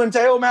Poku and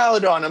Teo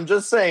Maladon. I'm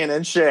just saying.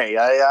 And Shea.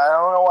 I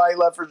don't know why he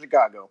left for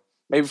Chicago.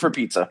 Maybe for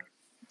pizza.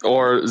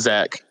 Or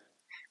Zach.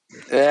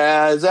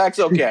 Yeah, Zach's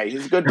okay.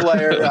 He's a good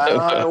player.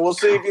 We'll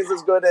see if he's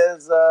as good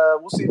as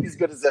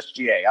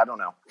SGA. I don't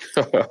know.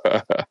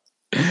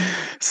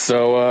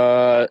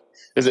 So,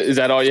 is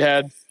that all you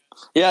had?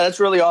 Yeah, that's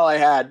really all I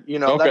had.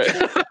 Okay.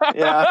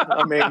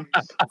 I mean,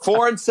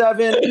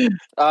 4-7.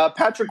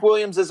 Patrick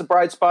Williams is a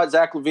bright spot.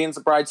 Zach LaVine's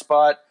a bright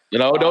spot.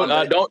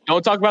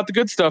 Don't talk about the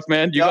good stuff,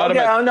 man. You got him.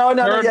 No.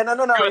 Third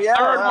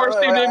worst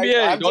team in the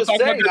NBA. I'm just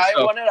saying.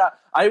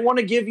 I want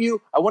to give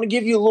you a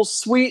little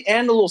sweet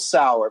and a little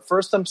sour.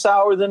 First I'm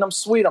sour, then I'm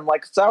sweet. I'm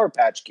like Sour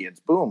Patch Kids.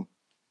 Boom.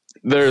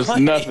 There's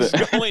nothing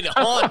going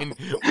on.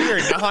 We are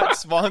not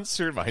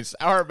sponsored by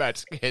Sour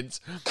Patch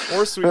Kids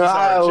or Sweet and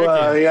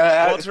Sour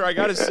Chicken. Walter, I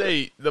got to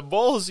say, the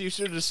Bulls, you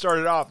should have just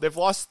started off. They've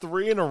lost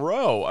 3 in a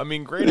row. I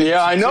mean, great.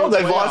 Yeah, I know.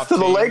 They've lost to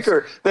the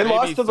Lakers. They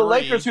lost to the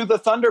Lakers, who the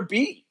Thunder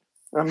beat.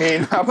 I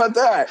mean, how about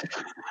that?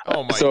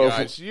 Oh my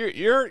gosh, you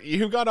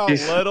got a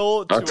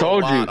little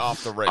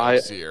off the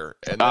rails here,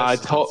 and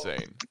that's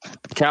insane.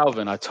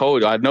 Calvin, I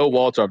told you, I know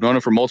Walter. I've known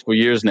him for multiple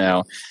years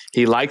now.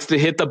 He likes to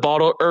hit the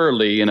bottle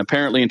early, and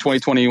apparently in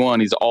 2021,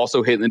 he's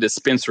also hitting the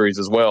dispensaries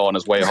as well on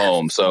his way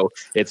home. So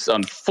it's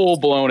on full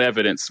blown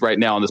evidence right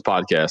now on this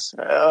podcast.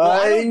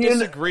 I don't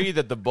disagree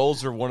that the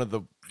Bulls are one of the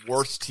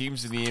worst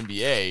teams in the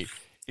NBA.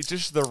 It's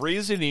just the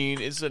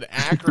reasoning is an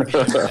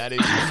acronym that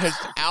is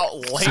just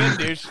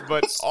outlandish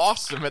but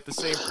awesome at the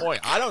same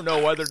point. I don't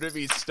know whether to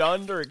be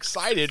stunned or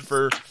excited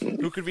for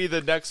who could be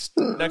the next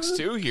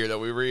two here that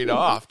we read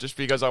off, just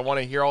because I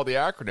want to hear all the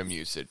acronym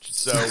usage.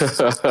 So,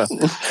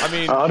 I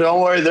mean, oh, don't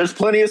worry. There's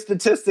plenty of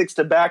statistics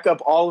to back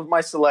up all of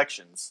my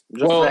selections.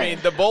 I mean,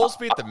 the Bulls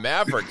beat the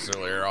Mavericks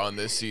earlier on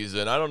this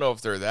season. I don't know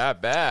if they're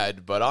that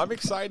bad, but I'm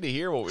excited to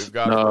hear what we've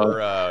got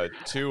for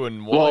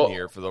 2-1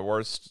 here for the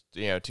worst,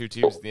 two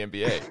teams in the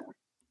NBA.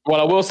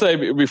 Well, I will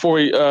say before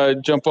we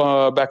jump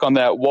back on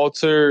that,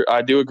 Walter,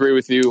 I do agree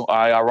with you.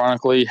 I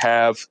ironically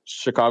have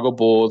Chicago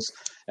Bulls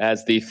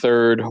as the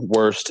third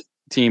worst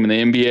team in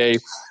the NBA.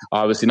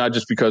 Obviously, not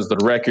just because of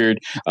the record,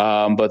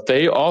 but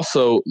they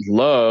also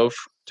love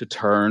to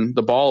turn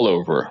the ball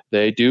over.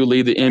 They do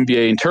lead the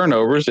NBA in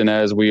turnovers, and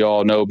as we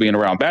all know, being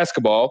around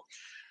basketball,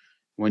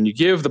 when you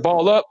give the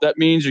ball up, that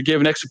means you're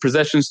giving extra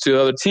possessions to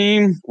the other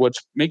team, which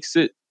makes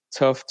it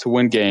tough to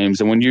win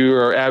games. And when you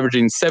are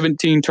averaging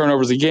 17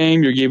 turnovers a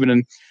game, you're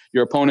giving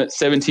your opponent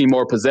 17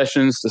 more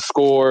possessions to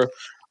score.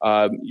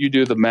 You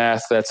do the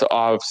math, that's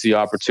obviously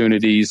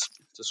opportunities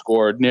to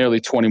score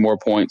nearly 20 more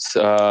points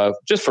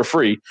just for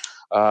free.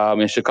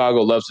 And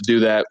Chicago loves to do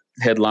that.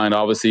 Headline,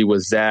 obviously,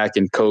 with Zach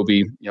and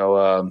Kobe,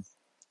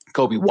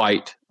 Kobe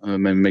White.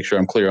 Make sure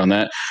I'm clear on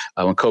that.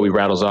 When Kobe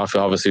rattles off,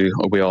 obviously,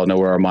 we all know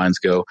where our minds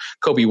go.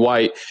 Kobe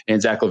White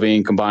and Zach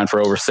LaVine combined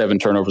for over 7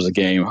 turnovers a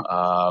game.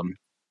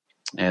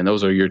 And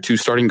those are your 2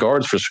 starting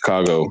guards for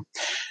Chicago.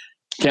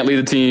 Can't lead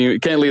the team.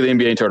 Can't lead the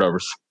NBA in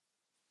turnovers.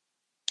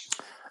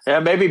 Yeah,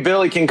 maybe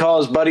Billy can call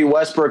his buddy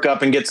Westbrook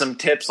up and get some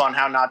tips on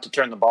how not to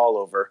turn the ball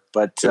over.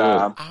 But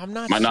I'm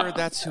not sure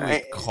that's who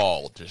he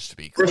called, just to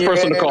be clear.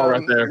 Worst person to call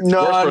right there.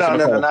 No,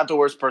 not the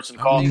worst person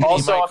to call.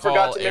 Also, I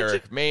forgot to mention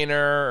Eric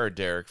Maynor or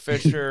Derek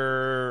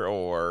Fisher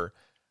or,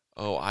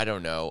 I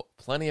don't know,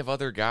 plenty of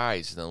other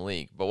guys in the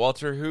league. But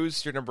Walter,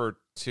 who's your number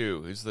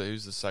 2? Who's the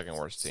second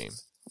worst team?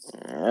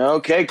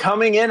 Okay,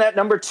 coming in at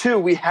number 2,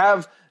 we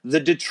have the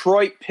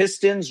Detroit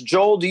Pistons.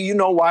 Joel, do you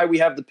know why we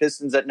have the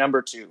Pistons at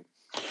number 2?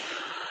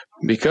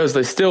 Because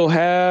they still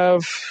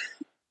have.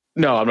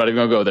 No, I'm not even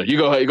going to go there. You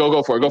go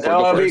for it. Go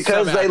for it.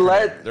 Because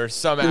there's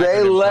some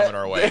acronym coming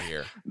our way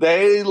here.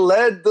 They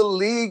led the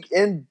league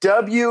in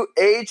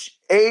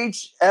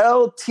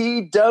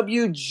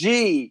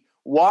WHHLTWG.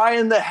 Why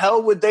in the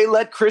hell would they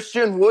let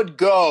Christian Wood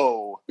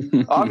go?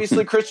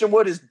 Obviously, Christian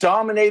Wood is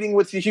dominating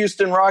with the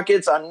Houston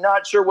Rockets. I'm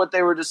not sure what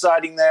they were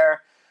deciding there.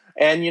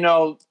 And,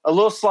 a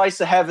little slice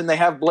of heaven, they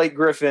have Blake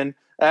Griffin.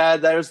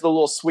 There's the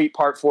little sweet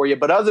part for you.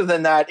 But other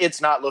than that,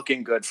 it's not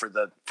looking good for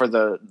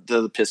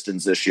the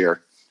Pistons this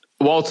year.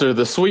 Walter,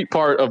 the sweet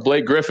part of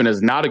Blake Griffin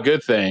is not a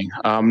good thing.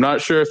 I'm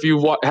not sure if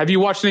have you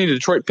watched any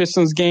Detroit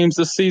Pistons games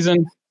this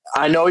season?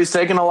 I know he's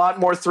taking a lot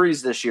more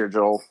threes this year,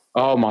 Joel.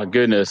 Oh, my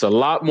goodness. A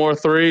lot more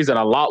threes and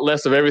a lot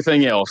less of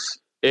everything else.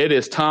 It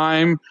is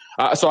time.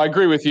 So I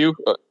agree with you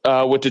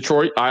with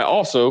Detroit. I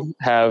also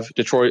have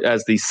Detroit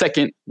as the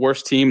second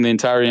worst team in the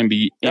entire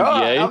NBA. Oh,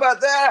 how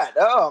about that?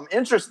 Oh,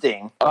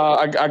 interesting.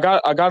 I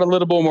got a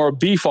little bit more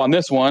beef on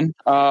this one.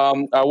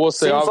 I will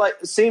say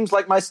seems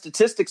like my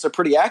statistics are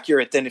pretty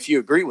accurate then if you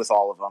agree with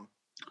all of them.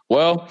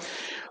 Well,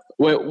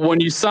 when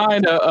you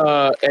sign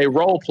a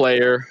role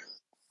player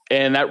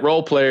and that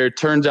role player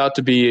turns out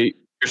to be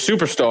your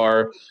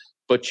superstar,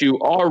 but you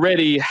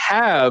already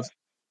have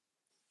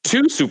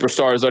 2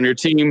 superstars on your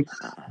team,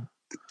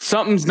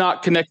 something's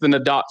not connecting the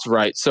dots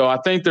right. So I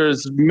think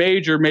there's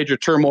major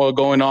turmoil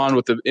going on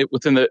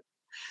within the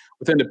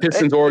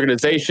Pistons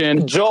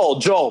organization.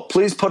 Joel,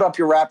 please put up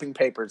your wrapping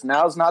papers.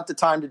 Now's not the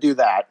time to do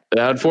that.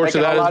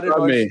 Unfortunately, that is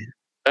not me.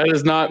 That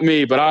is not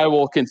me, but I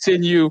will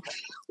continue.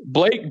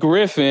 Blake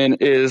Griffin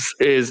is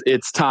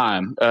it's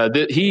time.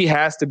 He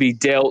has to be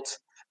dealt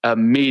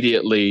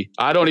immediately.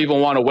 I don't even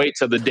want to wait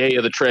till the day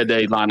of the trade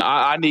deadline.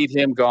 I need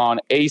him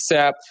gone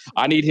ASAP.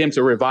 I need him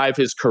to revive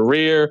his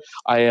career.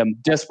 I am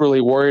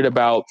desperately worried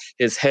about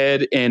his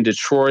head in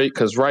Detroit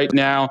because right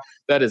now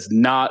that is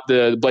not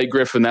the Blake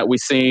Griffin that we've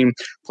seen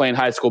playing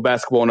high school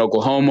basketball in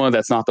Oklahoma.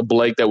 That's not the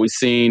Blake that we've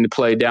seen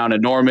play down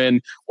in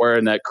Norman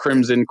wearing that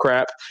crimson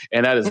crap.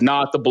 And that is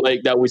not the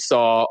Blake that we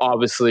saw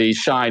obviously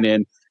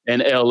shining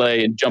in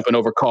LA and jumping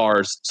over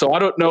cars. So I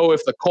don't know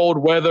if the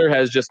cold weather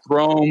has just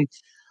thrown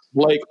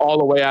Blake all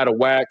the way out of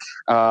whack,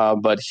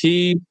 but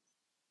he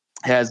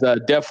has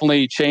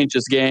definitely changed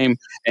his game,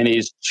 and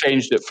he's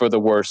changed it for the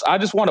worse. I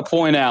just want to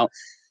point out,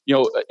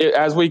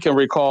 as we can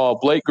recall,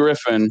 Blake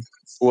Griffin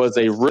was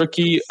a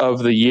Rookie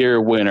of the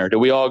Year winner. Do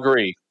we all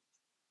agree?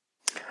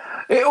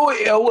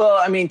 Well,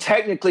 I mean,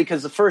 technically,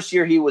 because the first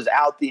year he was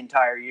out the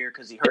entire year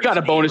because he hurt. He got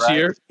a bonus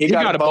year. He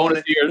got a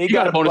bonus year. He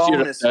got a bonus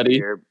year to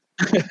study.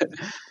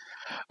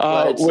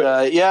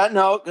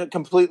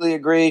 Completely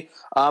agree.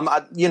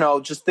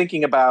 Just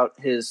thinking about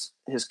his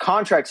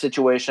contract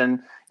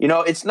situation,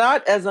 it's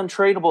not as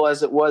untradeable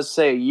as it was,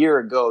 say, a year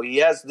ago. He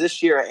has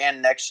this year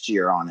and next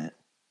year on it.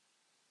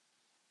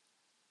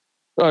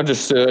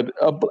 Understood.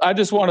 I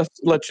just want to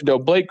let you know,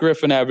 Blake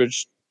Griffin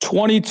averaged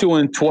 22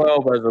 and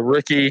 12 as a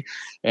rookie,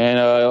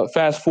 and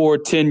fast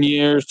forward 10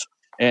 years,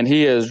 and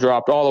he has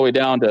dropped all the way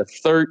down to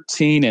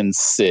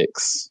 13-6.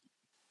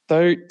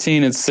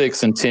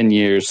 13-6 in 10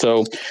 years.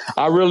 So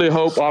I really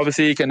hope,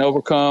 obviously, he can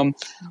overcome,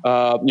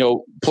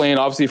 playing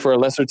obviously for a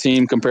lesser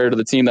team compared to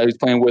the team that he's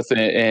playing with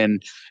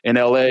in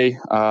LA.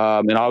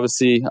 And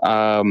obviously,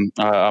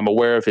 I'm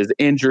aware of his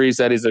injuries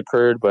that he's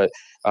occurred. But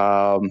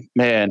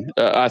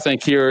I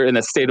think here in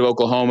the state of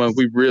Oklahoma,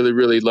 we really,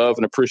 really love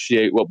and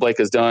appreciate what Blake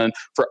has done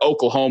for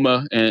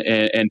Oklahoma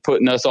and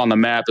putting us on the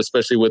map,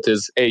 especially with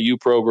his AU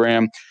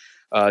program.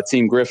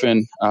 Team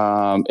Griffin,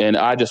 and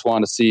I just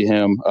want to see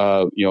him,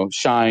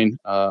 shine,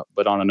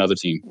 but on another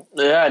team.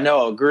 Yeah,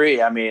 no,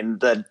 agree. I mean,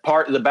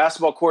 the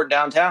basketball court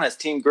downtown has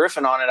Team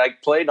Griffin on it. I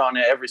played on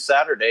it every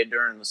Saturday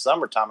during the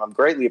summertime. I'm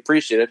greatly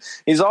appreciative.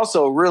 He's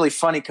also a really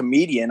funny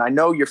comedian. I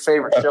know your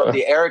favorite show,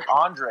 the Eric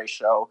Andre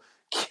Show,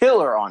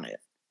 killer on it.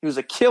 He was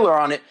a killer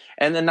on it,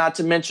 and then not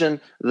to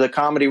mention the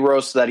comedy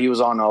roast that he was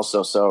on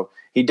also. So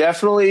he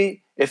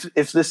definitely.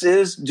 If this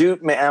is due,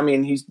 I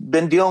mean, he's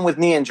been dealing with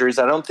knee injuries.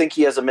 I don't think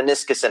he has a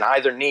meniscus in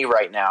either knee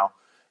right now.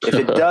 If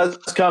it does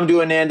come to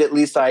an end, at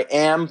least I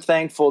am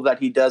thankful that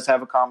he does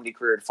have a comedy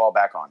career to fall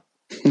back on.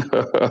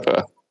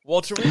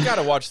 Walter, we got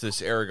to watch this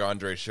Eric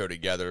Andre show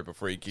together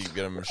before you keep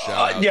giving him a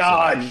shout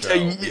out.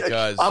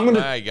 Because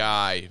my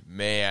guy,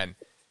 man,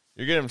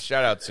 you're getting him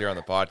shout outs here on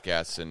the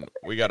podcast, and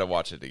we got to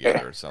watch it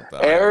together or something.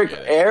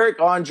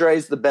 Eric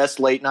Andre's the best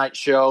late night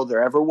show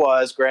there ever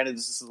was. Granted,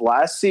 this is the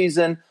last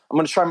season. I'm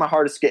going to try my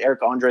hardest to get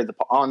Eric Andre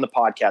on the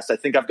podcast. I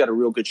think I've got a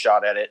real good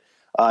shot at it.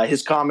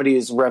 His comedy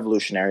is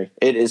revolutionary.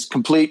 It is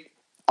complete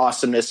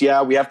awesomeness.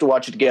 Yeah, we have to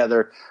watch it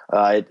together.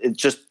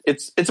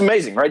 It's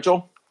amazing, right,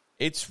 Joel?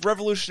 It's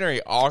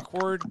revolutionary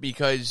awkward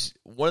because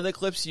one of the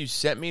clips you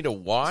sent me to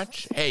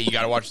watch, hey, you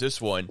got to watch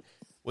this one,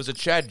 was a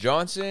Chad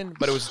Johnson,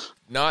 but it was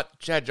not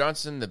Chad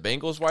Johnson, the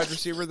Bengals wide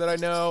receiver that I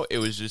know. It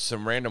was just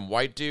some random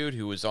white dude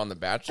who was on The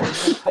Bachelor or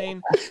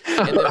something.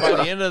 And then by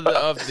the end of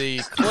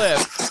the clip,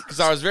 because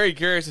I was very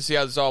curious to see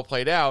how this all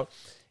played out,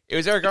 it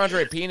was Eric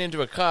Andre peeing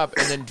into a cup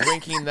and then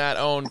drinking that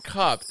own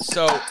cup.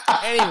 So,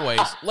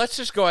 anyways, let's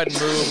just go ahead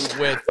and move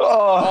with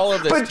all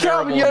of this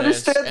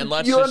terribleness, and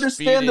let's just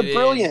understand the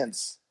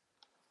brilliance.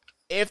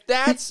 If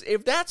that's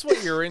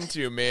what you're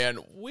into, man,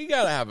 we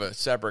got to have a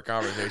separate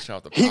conversation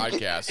off the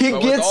podcast.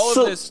 But with all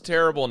of this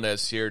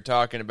terribleness here,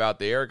 talking about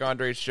the Eric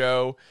Andre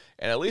show,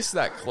 and at least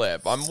that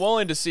clip, I'm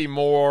willing to see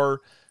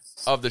more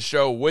of the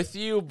show with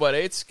you, but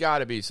it's got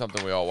to be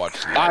something we all watch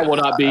together. I will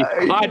not be.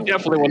 I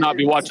definitely will not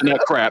be watching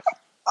that crap.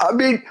 I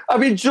mean,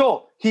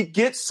 Joel, he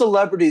gets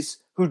celebrities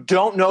who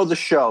don't know the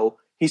show.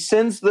 He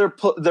sends their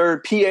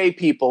PA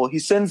people. He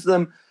sends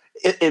them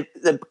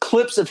the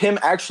clips of him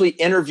actually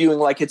interviewing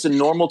like it's a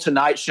normal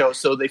Tonight Show,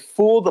 so they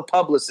fool the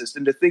publicist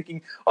into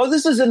thinking, oh,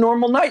 this is a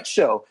normal night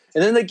show.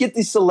 And then they get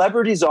these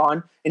celebrities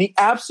on, and he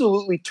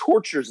absolutely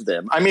tortures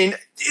them. I mean,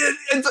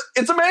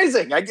 it's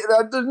amazing.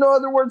 There's no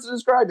other words to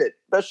describe it.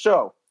 Best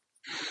show.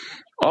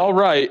 All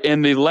right,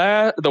 and the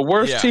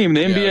worst team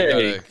in the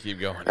NBA. Keep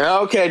going.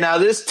 Okay, now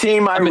this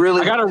team, I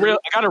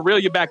gotta reel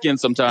you back in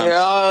sometimes.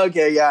 Yeah,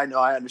 okay, yeah, I know,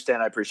 I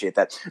understand, I appreciate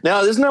that.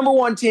 Now, this number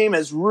one team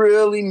has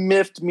really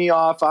miffed me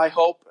off. I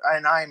hope,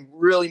 and I'm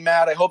really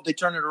mad. I hope they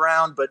turn it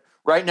around. But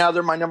right now,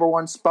 they're my number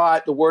one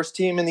spot. The worst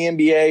team in the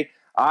NBA.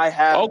 I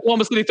have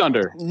Oklahoma City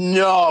Thunder.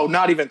 No,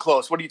 not even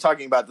close. What are you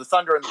talking about? The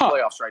Thunder in the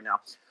playoffs right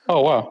now.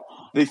 Oh wow.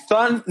 The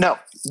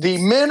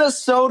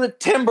Minnesota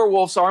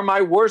Timberwolves are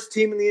my worst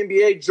team in the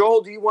NBA.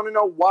 Joel, do you want to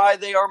know why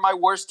they are my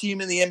worst team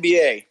in the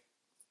NBA?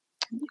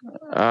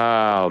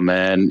 Oh,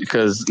 man,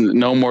 because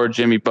no more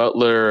Jimmy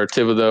Butler or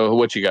Thibodeau.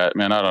 What you got,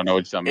 man? I don't know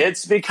what you're talking about.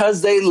 It's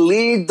because they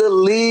lead the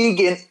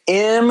league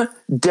in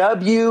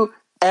MWLB.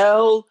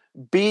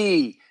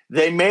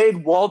 They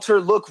made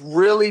Walter look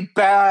really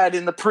bad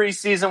in the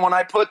preseason when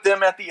I put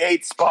them at the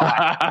 8th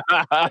spot.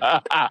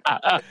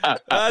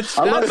 That's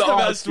the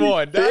best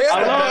one. There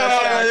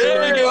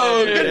we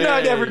go. Good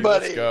night,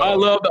 everybody. I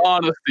love the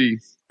honesty.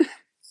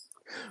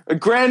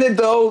 Granted,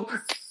 though,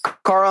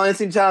 Karl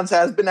Anthony Towns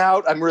has been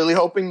out. I'm really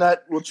hoping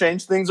that will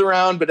change things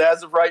around. But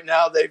as of right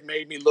now, they've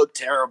made me look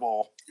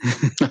terrible.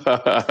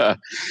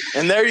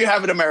 And there you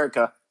have it,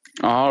 America.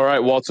 All right,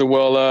 Walter.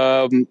 Well,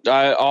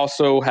 I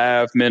also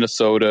have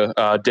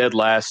Minnesota dead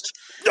last.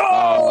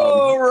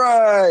 All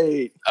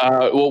right.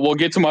 We'll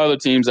get to my other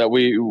teams that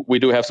we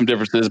do have some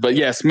differences, but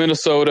yes,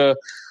 Minnesota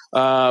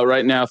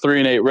right now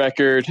 3-8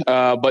 record,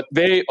 but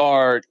they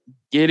are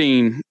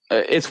getting.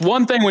 It's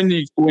one thing when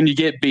you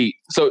get beat.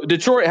 So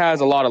Detroit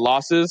has a lot of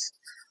losses,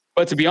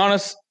 but to be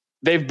honest,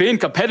 they've been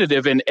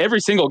competitive in every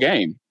single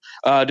game.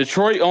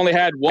 Detroit only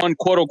had one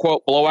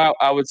quote-unquote blowout.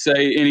 I would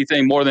say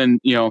anything more than,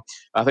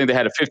 I think they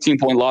had a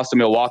 15-point loss to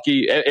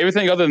Milwaukee.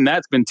 Everything other than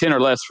that's been 10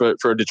 or less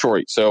for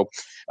Detroit. So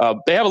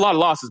they have a lot of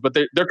losses, but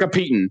they're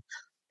competing.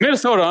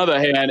 Minnesota, on the other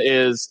hand,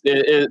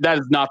 that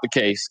is not the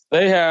case.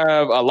 They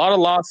have a lot of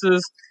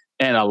losses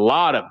and a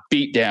lot of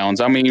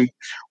beatdowns. I mean,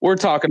 we're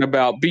talking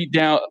about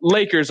beatdown.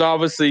 Lakers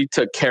obviously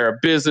took care of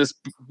business,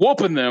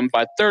 whooping them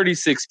by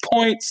 36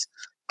 points.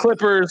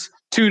 Clippers,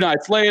 2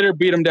 nights later,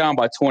 beat them down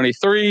by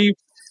 23.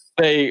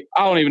 I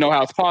don't even know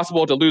how it's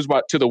possible to lose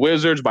to the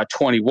Wizards by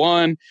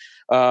 21.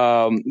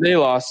 They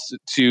lost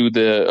to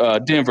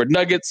the Denver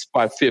Nuggets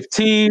by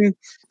 15.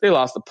 They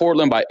lost to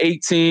Portland by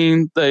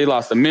 18. They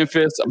lost to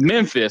Memphis.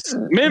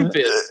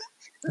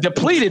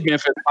 Depleted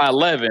Memphis by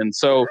 11.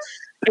 So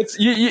it's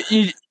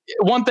you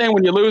one thing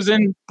when you're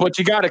losing, but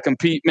you got to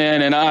compete,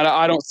 man. And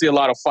I don't see a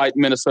lot of fight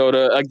in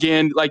Minnesota.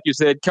 Again, like you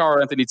said,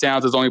 Karl-Anthony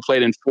Towns has only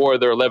played in 4 of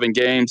their 11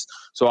 games.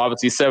 So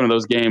obviously 7 of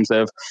those games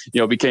have,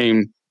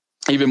 became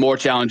even more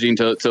challenging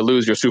to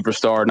lose your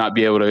superstar, not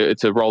be able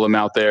to roll them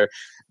out there.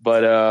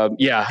 But,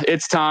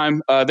 it's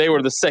time. They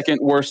were the second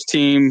worst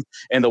team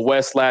in the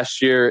West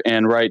last year,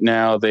 and right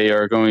now they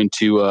are going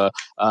to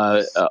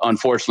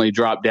unfortunately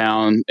drop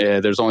down.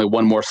 There's only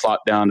one more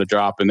slot down to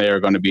drop, and they are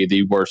going to be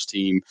the worst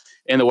team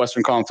in the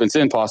Western Conference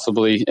and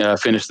possibly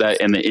finish that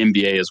in the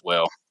NBA as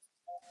well.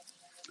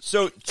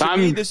 So, to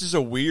me, this is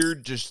a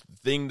weird just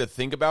thing to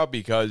think about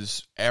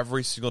because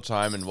every single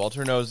time, and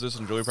Walter knows this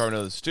and Julie probably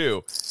knows this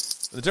too,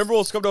 the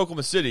Timberwolves come to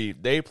Oklahoma City,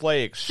 they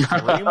play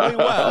extremely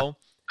well.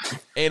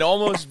 And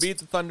almost beat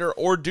the Thunder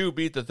or do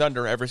beat the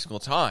Thunder every single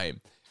time.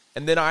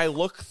 And then I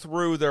look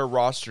through their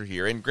roster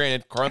here. And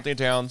granted, Karl-Anthony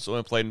Towns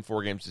only played in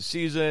 4 games this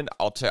season.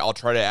 I'll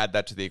try to add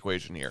that to the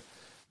equation here.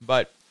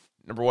 But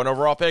number 1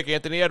 overall pick,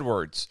 Anthony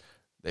Edwards.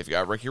 They've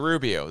got Ricky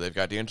Rubio. They've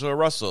got D'Angelo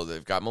Russell.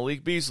 They've got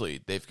Malik Beasley.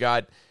 They've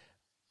got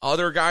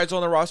other guys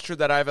on the roster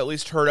that I've at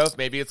least heard of.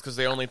 Maybe it's because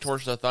they only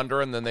torch the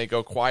Thunder and then they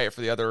go quiet for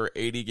the other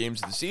 80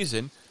 games of the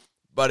season.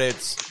 But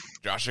it's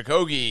Josh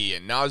Okogie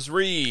and Naz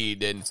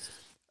Reid and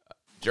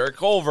Jarrett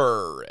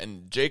Culver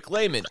and Jake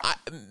Layman.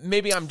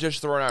 Maybe I'm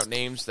just throwing out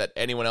names that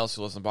anyone else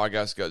who listens to the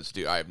podcast goes,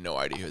 dude, I have no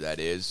idea who that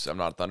is. I'm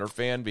not a Thunder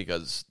fan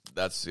because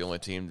that's the only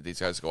team that these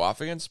guys go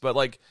off against.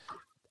 But,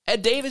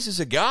 Ed Davis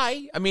is a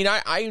guy. I mean,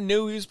 I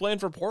knew he was playing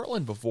for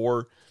Portland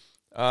before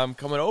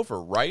coming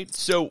over, right?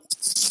 So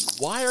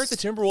why are the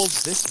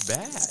Timberwolves this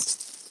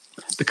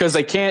bad? Because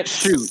they can't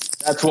shoot.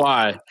 That's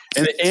why.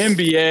 In the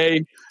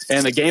NBA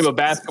and the game of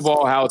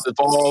basketball, how it's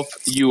evolved,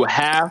 you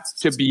have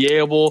to be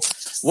able.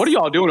 What are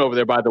y'all doing over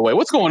there, by the way?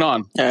 What's going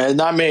on?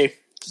 Not me.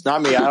 It's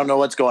not me. I don't know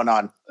what's going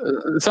on.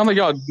 It sounds like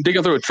y'all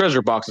digging through a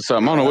treasure box or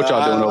something. I don't know what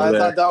y'all doing over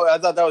there. I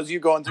thought that was you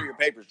going through your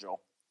papers, Joel.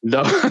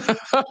 No,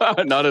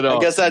 not at all.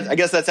 I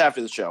guess that's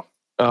after the show.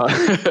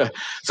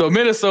 So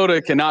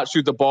Minnesota cannot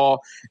shoot the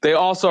ball. They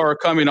also are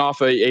coming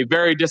off a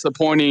very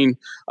disappointing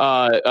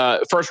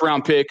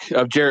first-round pick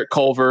of Jarrett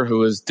Culver,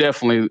 who has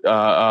definitely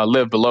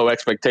lived below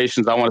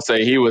expectations. I want to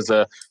say he was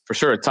for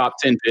sure a top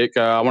 10 pick.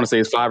 I want to say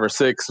he's 5 or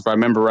 6, if I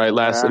remember right,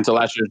 until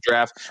last year's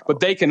draft.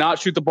 But they cannot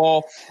shoot the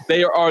ball.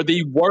 They are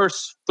the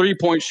worst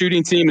three-point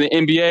shooting team in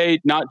the NBA,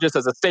 not just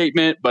as a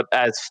statement, but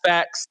as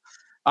facts.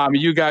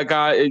 You got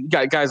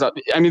guys.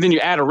 Then you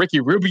add a Ricky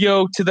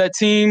Rubio to that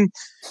team.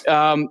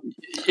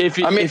 If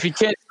you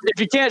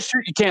can't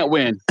shoot, you can't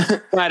win.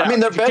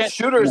 Their best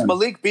shooter is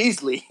Malik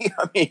Beasley.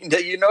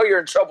 You're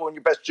in trouble when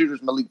your best shooter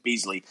is Malik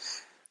Beasley.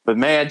 But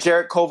man,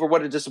 Jarrett Culver,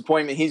 what a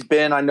disappointment he's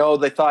been. I know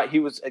they thought he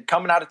was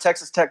coming out of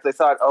Texas Tech. They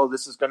thought,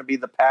 this is going to be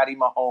the Patty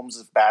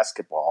Mahomes of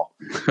basketball,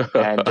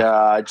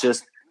 and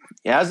just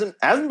hasn't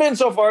been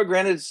so far.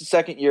 Granted, it's the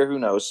second year. Who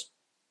knows?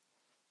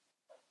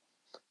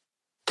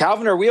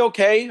 Calvin, are we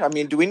okay?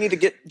 Do we need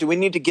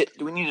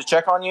to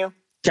check on you?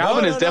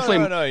 Calvin is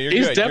definitely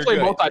he's good. Definitely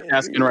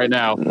multitasking right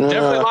now.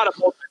 Definitely a lot of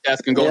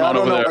multitasking going on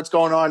over there. I don't know what's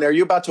going on. Are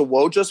you about to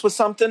woj us with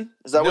something?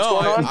 Is that what's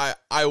going on?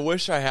 I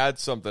wish I had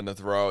something to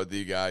throw with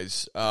you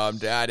guys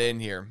to add in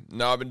here.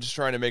 No, I've been just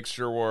trying to make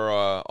sure we're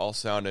all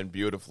sounding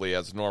beautifully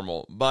as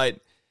normal. But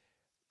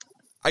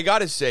I got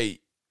to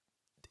say,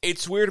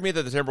 it's weird to me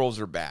that the Timberwolves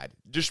are bad.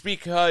 Just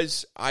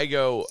because I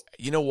go,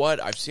 you know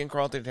what? I've seen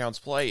Karl-Anthony Towns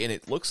play, and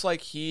it looks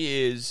like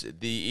he is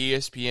the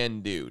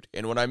ESPN dude.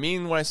 And what I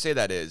mean when I say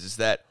that is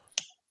that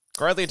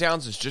Karl-Anthony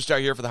Towns is just out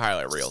here for the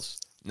highlight reels.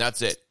 And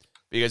that's it.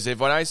 Because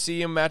when I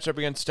see him match up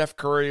against Steph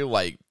Curry,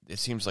 it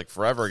seems like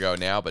forever ago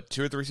now, but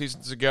 2 or 3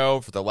 seasons ago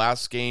for the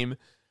last game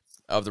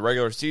of the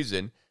regular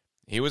season,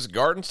 he was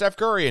guarding Steph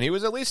Curry, and he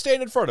was at least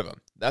staying in front of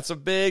him. That's a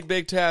big,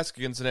 big task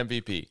against an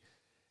MVP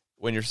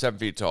when you're 7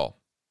 feet tall.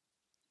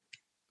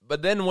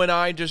 But then when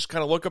I just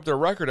kind of look up their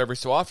record every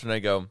so often, I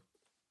go,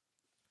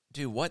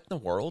 dude, what in the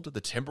world?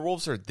 The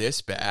Timberwolves are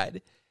this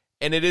bad?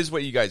 And it is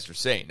what you guys are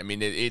saying.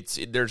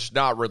 There's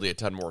not really a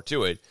ton more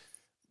to it.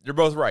 You're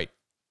both right.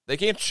 They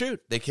can't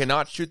shoot. They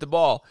cannot shoot the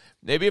ball.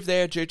 Maybe if they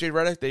had J.J.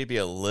 Redick, they'd be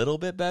a little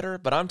bit better,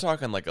 but I'm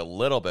talking a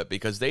little bit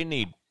because they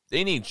need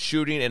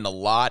shooting and a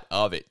lot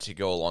of it to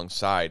go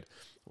alongside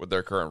with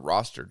their current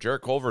roster.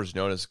 Jarrett Culver is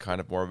known as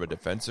kind of more of a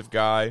defensive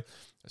guy.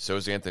 So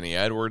is Anthony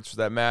Edwards, for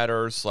that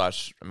matter.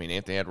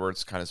 Anthony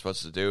Edwards kind of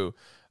supposed to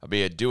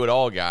be a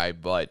do-it-all guy,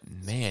 but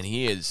man,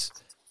 he's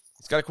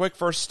got a quick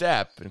first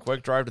step and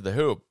quick drive to the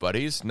hoop, but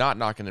he's not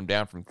knocking him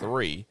down from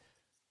 3.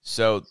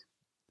 So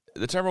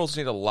the Timberwolves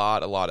need a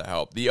lot of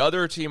help. The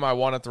other team I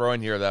want to throw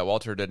in here that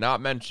Walter did not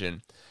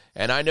mention,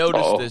 and I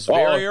noticed this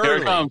very early.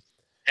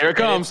 Here it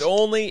comes. The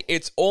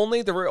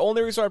only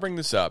reason I bring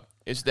this up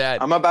is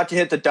that I'm about to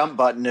hit the dump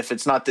button if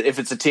it's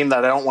a team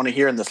that I don't want to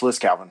hear in this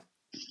list, Calvin.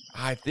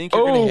 I think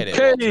you're going to hit it,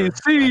 Walter. I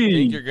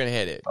think you're going to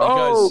hit it.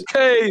 Because,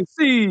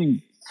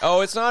 OKC.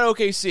 Oh, it's not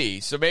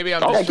OKC, so maybe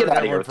I'm just throwing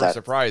that word for a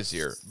surprise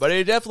here. But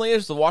it definitely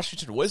is the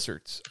Washington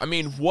Wizards. I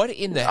mean, what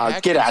in the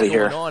heck is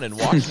going on in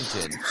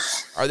Washington?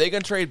 Are they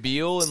going to trade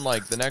Beal in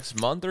like the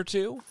next month or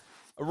two?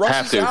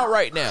 Russ is out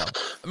right now.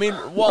 I mean,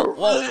 well,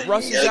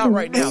 Russ is out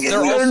right now. They're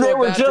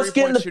also a bad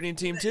three-point shooting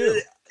team too.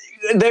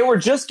 They were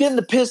just getting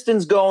the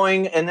Pistons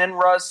going, and then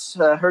Russ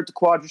hurt the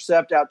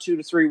quadricep, out 2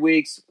 to 3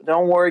 weeks.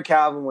 Don't worry,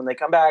 Calvin. When they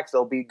come back,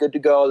 they'll be good to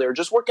go. They were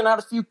just working out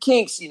a few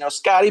kinks. You know,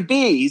 Scotty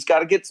B, he's got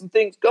to get some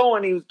things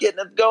going. He was getting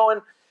it going,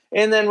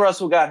 and then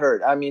Russell got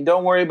hurt. I mean,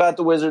 don't worry about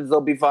the Wizards.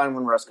 They'll be fine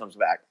when Russ comes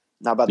back.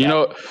 How about that? You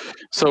know,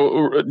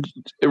 so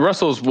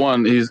Russell's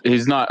one.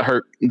 He's not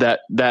hurt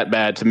that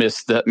bad to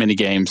miss that many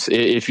games.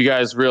 If you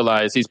guys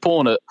realize, he's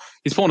pulling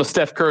a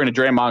Steph Curry and a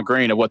Draymond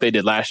Green of what they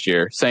did last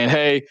year, saying,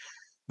 "Hey,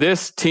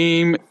 this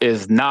team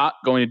is not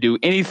going to do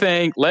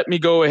anything. Let me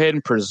go ahead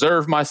and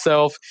preserve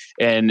myself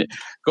and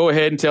go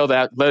ahead and tell the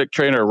athletic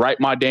trainer to write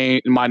my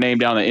name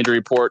down in the injury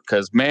report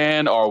because,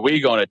 man, are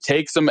we going to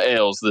take some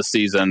L's this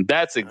season."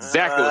 That's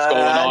exactly what's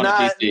going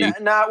on in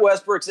DC. Not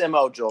Westbrook's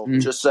MO, Joel.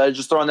 Mm-hmm.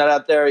 Just throwing that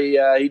out there.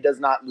 He does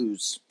not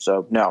lose.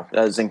 So, no,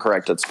 that is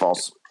incorrect. That's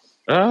false.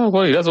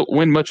 Well, he doesn't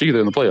win much either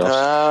in the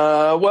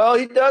playoffs. Well,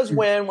 he does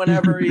win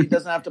whenever he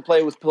doesn't have to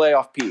play with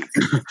playoff Pete.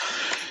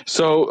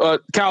 So,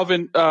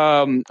 Calvin,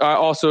 I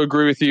also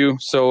agree with you.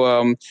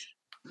 So,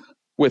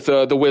 with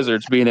the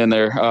Wizards being in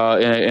there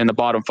in the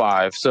bottom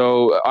five.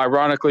 So,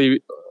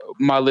 ironically,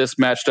 my list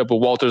matched up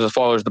with Walter's as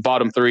far as the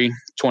bottom three,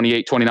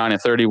 28, 29,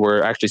 and 30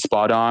 were actually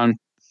spot on.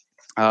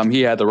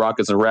 He had the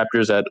Rockets and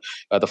Raptors at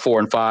the 4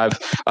 and 5.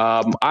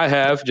 I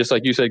have, just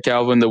like you said,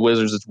 Calvin, the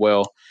Wizards as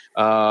well.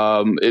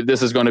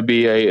 This is going to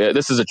be a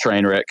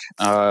train wreck.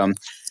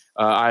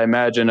 I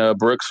imagine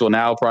Brooks will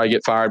now probably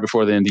get fired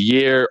before the end of the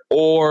year,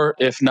 or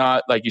if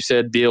not, like you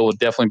said, Beal will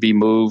definitely be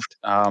moved.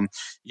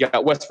 You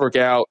got Westbrook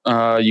out.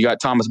 You got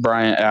Thomas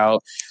Bryant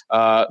out.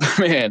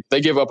 Man,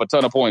 they give up a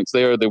ton of points.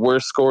 They are the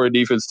worst scoring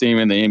defense team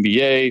in the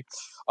NBA.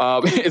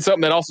 It's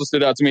something that also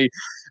stood out to me.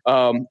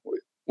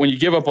 When you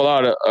give up a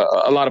lot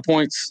of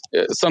points,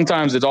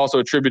 sometimes it's also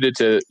attributed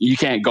to you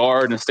can't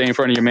guard and stay in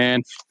front of your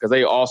man because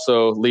they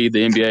also lead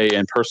the NBA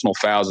in personal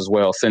fouls as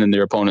well, sending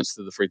their opponents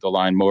to the free throw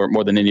line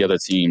more than any other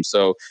team.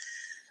 So,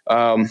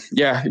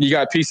 you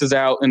got pieces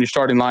out in your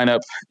starting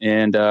lineup,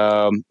 and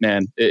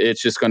man,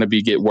 it's just going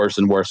to get worse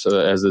and worse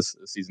as this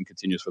season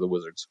continues for the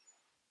Wizards.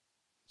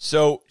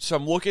 So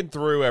I'm looking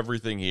through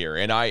everything here,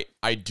 and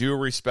I do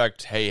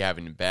respect, hey,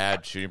 having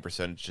bad shooting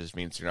percentages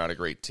means you're not a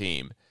great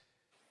team.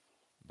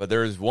 But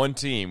there is one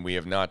team we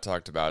have not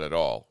talked about at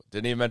all.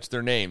 Didn't even mention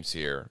their names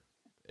here,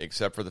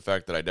 except for the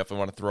fact that I definitely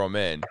want to throw them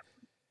in.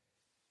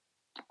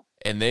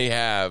 And they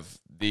have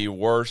the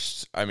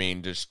worst,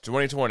 just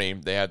 2020,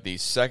 they had the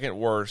second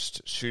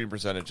worst shooting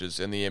percentages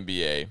in the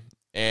NBA.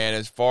 And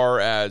as far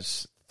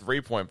as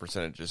three-point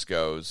percentages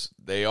goes,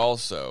 they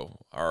also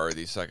are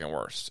the second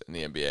worst in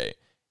the NBA.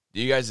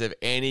 Do you guys have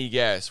any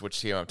guess which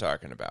team I'm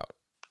talking about?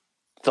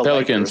 The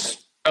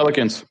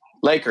Pelicans.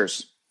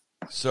 Lakers.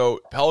 So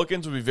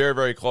Pelicans would be very,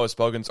 very close.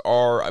 Pelicans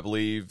are, I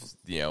believe,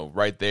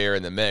 right there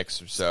in the mix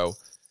or so.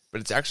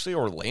 But it's actually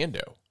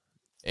Orlando.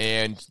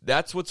 And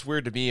that's what's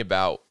weird to me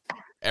about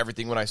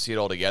everything when I see it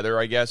all together,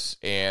 I guess,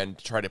 and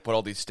try to put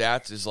all these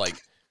stats is like,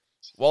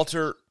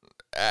 Walter,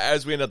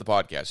 as we end up the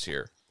podcast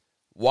here,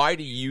 why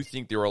do you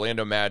think the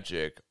Orlando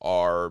Magic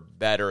are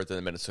better than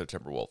the Minnesota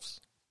Timberwolves?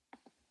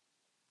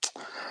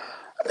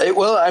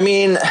 Well, I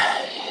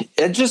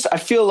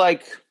feel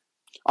like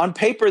on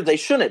paper they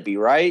shouldn't be,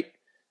 right?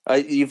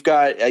 You've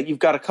got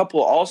a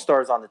couple of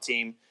all-stars on the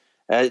team.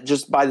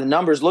 Just by the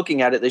numbers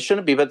looking at it, they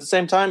shouldn't be. But at the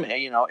same time,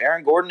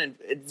 Aaron Gordon and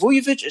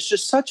Vujovic is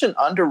just such an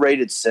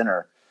underrated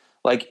center.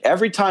 Like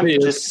every time you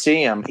just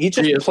see him, he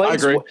just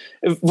plays.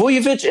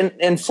 Vujovic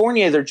and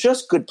Fournier, they're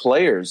just good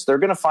players. They're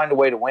going to find a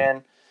way to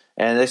win.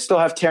 And they still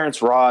have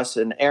Terrence Ross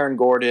and Aaron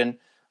Gordon.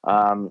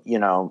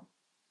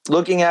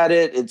 Looking at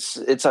it,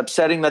 it's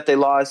upsetting that they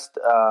lost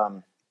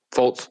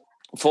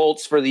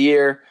Fultz for the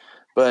year.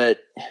 But,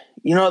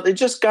 they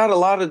just got a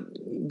lot of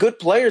good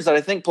players that I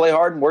think play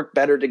hard and work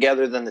better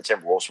together than the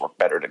Timberwolves work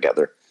better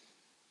together.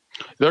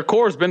 Their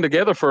core has been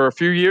together for a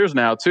few years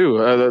now, too.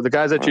 The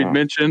guys that you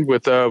mentioned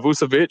with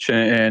Vucevic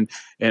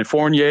and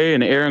Fournier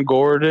and Aaron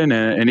Gordon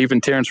and even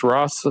Terrence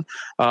Ross,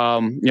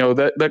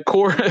 that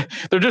core,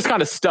 they're just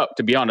kind of stuck,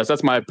 to be honest.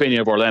 That's my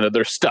opinion of Orlando.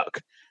 They're stuck.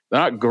 They're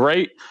not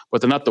great,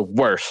 but they're not the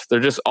worst. They're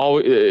just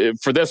always,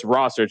 for this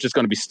roster, it's just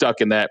going to be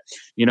stuck in that,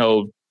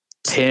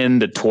 10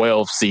 to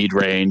 12 seed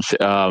range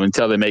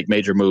until they make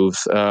major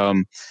moves.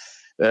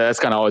 That's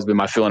kind of always been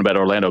my feeling about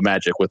Orlando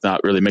Magic with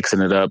not really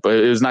mixing it up. But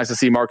it was nice to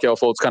see Markelle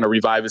Fultz kind of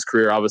revive his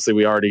career. Obviously,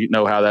 we already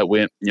know how that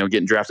went,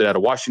 getting drafted out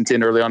of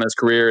Washington early on in his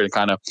career and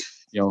kind of,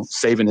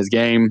 saving his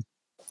game.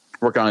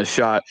 working on his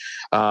shot.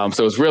 So it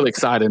was really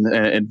exciting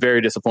and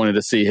very disappointed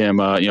to see him,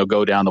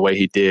 go down the way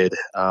he did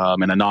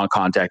in a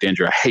non-contact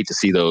injury. I hate to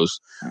see those,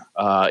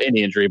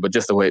 any injury, but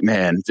just the way,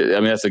 man, I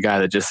mean, that's a guy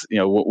that just,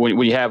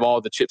 when you have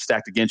all the chips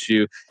stacked against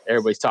you,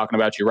 everybody's talking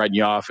about you, writing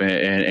you off,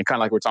 and kind of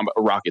like we're talking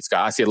about a Rockets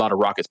guy. I see a lot of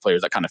Rockets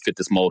players that kind of fit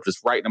this mold, just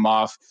writing them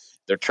off.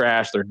 They're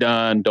trash. They're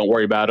done. Don't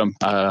worry about them.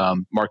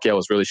 Markelle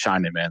was really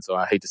shining, man. So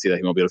I hate to see that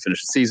he won't be able to finish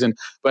the season.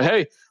 But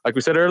hey, like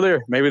we said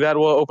earlier, maybe that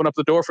will open up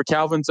the door for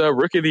Calvin's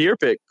Rookie of the Year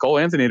pick, Cole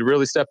Anthony, to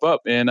really step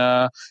up and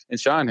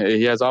shine.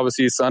 He has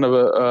obviously son of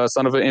an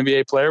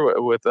NBA player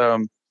with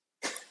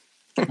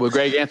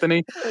Greg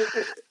Anthony.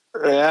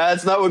 Yeah,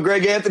 that's not what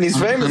Greg Anthony's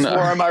famous for.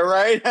 Am I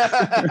right? How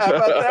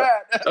about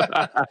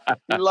that?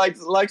 He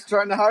likes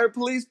trying to hire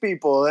police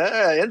people.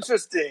 Yeah,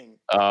 interesting.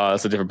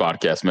 That's a different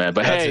podcast, man.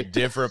 But that's a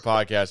different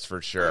podcast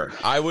for sure.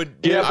 I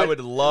would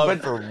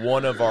love for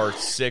one of our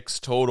 6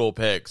 total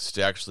picks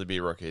to actually be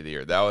Rookie of the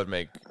Year. That would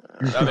make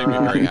me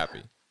very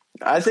happy.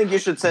 I think you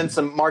should send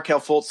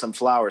Markelle Fultz some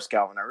flowers,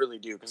 Calvin. I really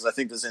do, because I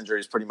think this injury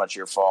is pretty much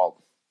your fault.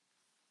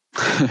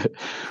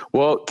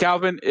 Well,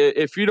 Calvin,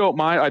 if you don't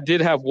mind, I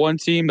did have one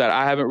team that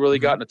I haven't really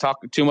gotten to talk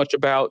too much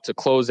about to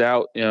close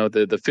out,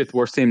 the 5th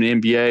worst team in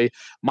the NBA.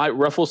 Might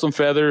ruffle some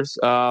feathers,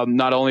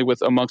 not only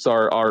with amongst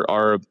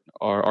our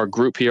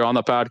group here on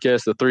the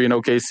podcast, the 3 in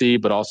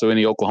OKC, but also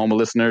any Oklahoma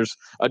listeners.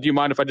 Do you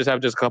mind if I just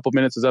have just a couple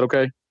minutes? Is that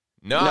okay?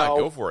 No,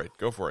 go for it.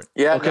 Go for it.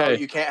 Yeah, okay. No,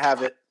 you can't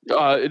have it.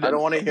 I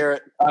don't want to hear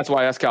it. That's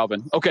why I asked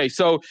Calvin. Okay,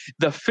 so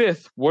the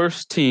 5th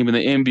worst team in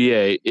the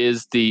NBA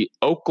is the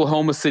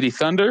Oklahoma City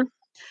Thunder.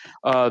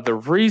 The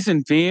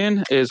reason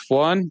being is,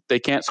 one, they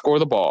can't score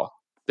the ball.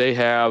 They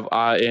have,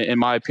 in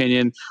my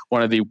opinion,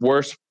 one of the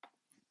worst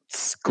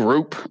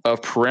group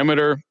of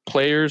perimeter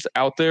players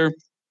out there.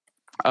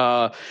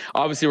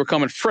 Obviously, we're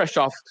coming fresh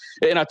off,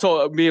 and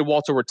me and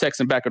Walter were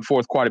texting back and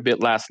forth quite a bit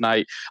last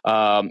night,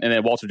 and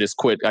then Walter just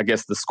quit. I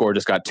guess the score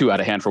just got too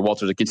out of hand for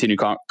Walter to continue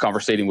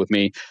conversating with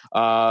me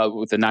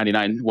with the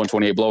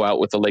 99-128 blowout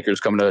with the Lakers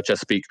coming to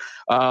Chesapeake.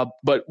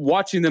 But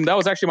watching them, that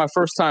was actually my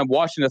first time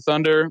watching the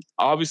Thunder.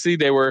 Obviously,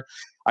 they were,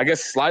 I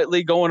guess,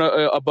 slightly going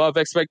above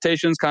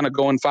expectations, kind of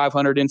going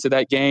 500 into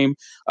that game.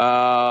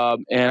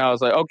 And I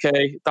was like,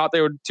 okay, thought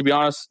they would, to be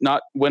honest,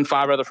 not win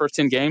 5 out of the first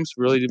 10 games.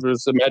 Really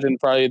was imagined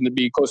probably to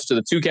be closer to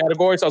the 2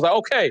 categories. So I was like,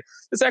 okay,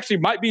 this actually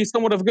might be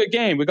somewhat of a good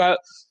game. We got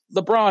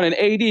LeBron and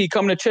AD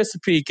coming to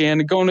Chesapeake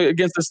and going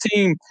against this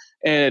team.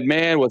 And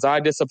man, was I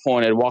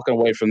disappointed walking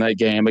away from that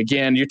game.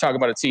 Again, you're talking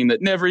about a team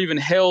that never even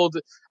held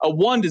a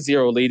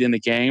 1-0 lead in the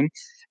game.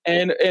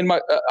 And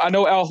I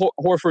know Al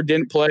Horford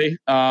didn't play,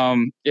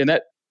 and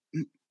that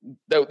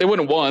they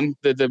wouldn't have won.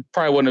 They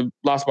probably wouldn't have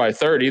lost by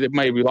 30. They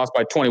maybe lost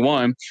by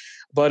 21.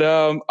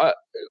 But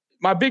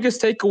my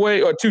biggest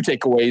takeaway, or 2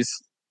 takeaways,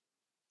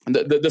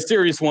 the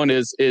serious one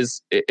is,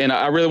 and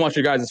I really want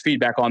your guys'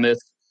 feedback on this,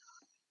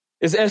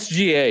 is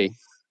SGA.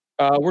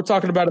 We're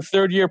talking about a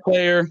 3rd-year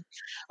player.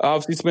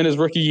 Obviously, spent his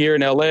rookie year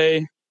in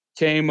LA.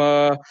 Came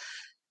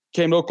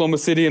to Oklahoma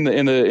City in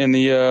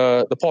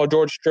the Paul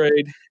George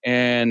trade,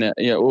 and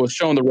was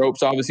shown the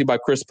ropes obviously by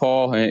Chris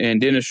Paul and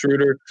Dennis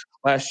Schroeder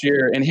last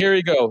year. And here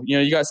you go.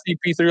 You got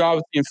CP3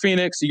 obviously in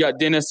Phoenix. You got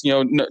Dennis.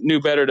 Knew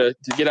better to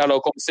get out of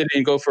Oklahoma City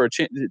and go for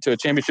to a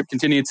championship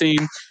contending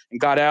team, and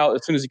got out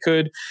as soon as he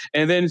could.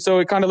 And then so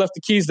it kind of left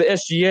the keys to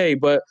SGA,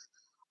 but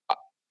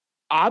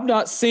I'm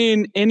not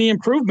seeing any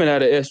improvement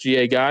out of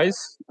SGA, guys.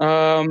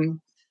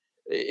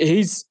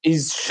 He's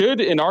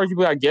should, and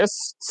arguably, I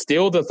guess,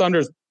 still the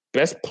Thunder's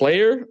best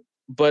player,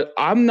 but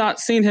I'm not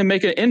seeing him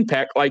make an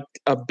impact like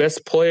a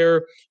best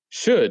player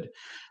should.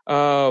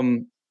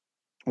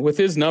 With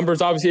his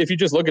numbers, obviously, if you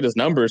just look at his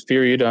numbers,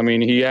 period, I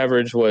mean, he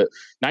averaged,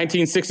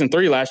 19, 6, and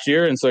 3 last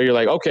year. And so you're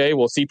like, okay,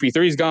 well,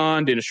 CP3's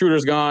gone, Dennis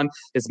Schroeder's gone.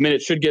 His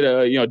minutes should get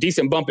a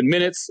decent bump in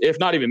minutes, if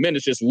not even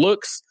minutes, just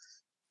looks.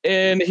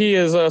 And he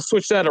has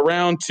switched that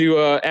around to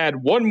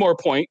add 1 more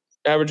point,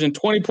 averaging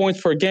 20 points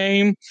per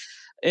game,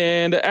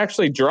 and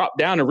actually dropped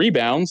down in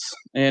rebounds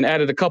and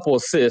added a couple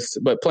assists,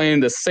 but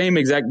playing the same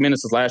exact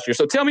minutes as last year.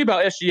 So tell me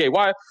about SGA.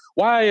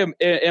 Why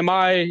am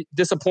I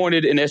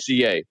disappointed in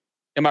SGA?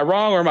 Am I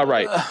wrong or am I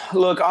right?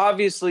 Look,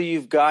 obviously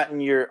you've gotten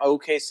your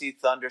OKC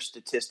Thunder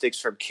statistics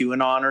from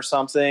QAnon or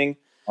something.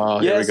 Oh,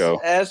 here we go.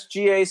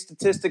 SGA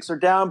statistics are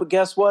down, but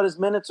guess what? His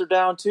minutes are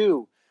down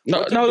too.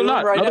 No, they're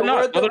not. Right no, they're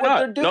not.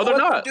 What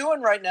they're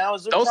doing right now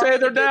is don't say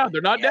they're down. They're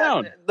not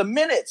down. The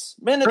minutes.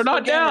 They're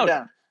not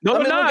down. No, Let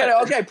they're me not. Look at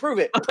it. Okay, prove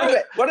it.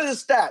 What are the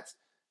stats?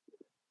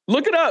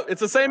 Look it up.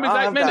 It's the same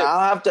exact minutes.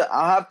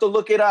 I'll have to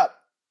look it up.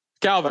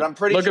 Calvin, but I'm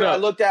pretty sure I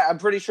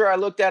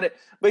looked at it.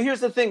 But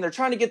here's the thing: they're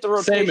trying to get the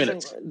rotation.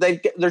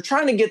 They're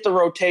trying to get the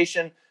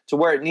rotation to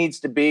where it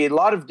needs to be. A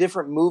lot of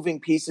different moving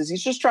pieces.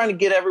 He's just trying to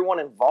get everyone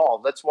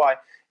involved. That's why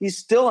he's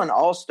still an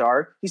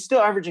all-star. He's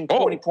still averaging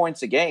 20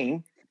 points a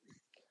game.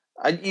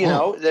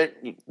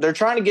 They're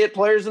trying to get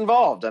players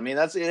involved. I mean,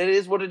 it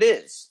is what it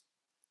is.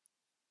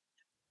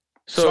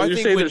 So I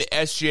think when the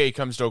SGA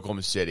comes to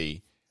Oklahoma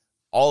City,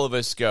 all of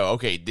us go,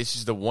 okay, this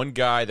is the one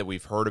guy that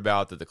we've heard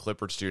about that the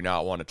Clippers do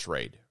not want to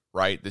trade,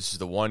 right? This is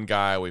the one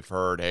guy we've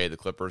heard, hey, the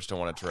Clippers don't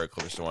want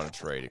to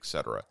trade,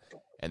 etc.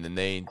 And then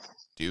they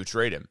do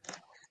trade him.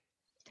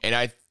 And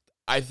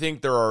I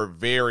think there are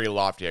very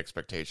lofty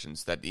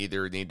expectations that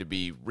either need to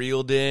be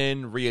reeled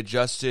in,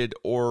 readjusted,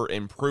 or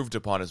improved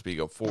upon as we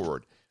go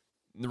forward.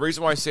 And the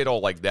reason why I say it all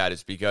like that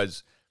is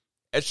because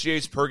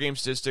SGA's per-game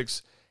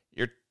statistics,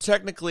 you're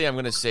technically, I'm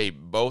going to say,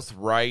 both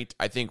right.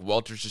 I think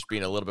Walter's just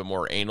being a little bit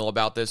more anal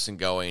about this and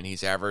going,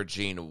 he's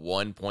averaging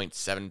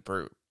 1.7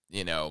 per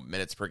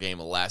minutes per game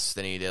less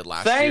than he did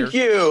last year. Thank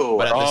you.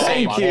 But at the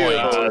same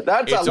point,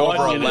 that's it's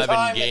over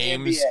 11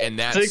 games, and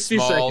that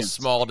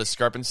small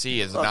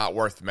discrepancy is not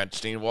worth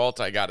mentioning, Walt.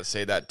 I got to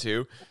say that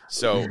too.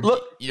 So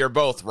look, you're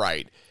both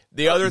right.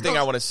 The other thing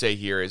I want to say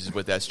here is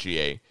with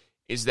SGA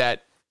is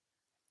that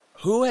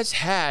who has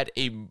had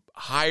a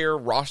higher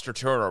roster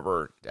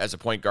turnover as a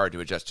point guard to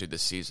adjust to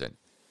this season?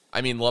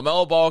 I mean,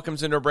 LaMelo Ball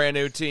comes into a brand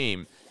new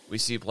team. We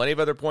see plenty of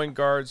other point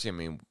guards. I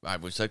mean,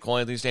 we've said Cole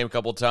Anthony's name a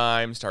couple of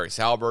times, Tyrese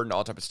Halliburton,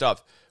 all type of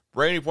stuff.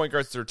 Brand new point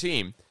guards to their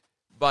team.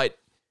 But,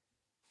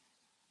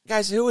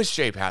 guys, who is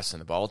Shea passing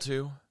the ball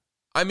to?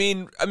 I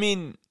mean,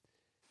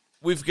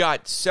 we've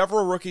got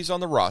several rookies on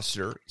the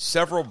roster,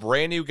 several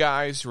brand new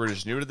guys who are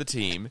just new to the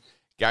team,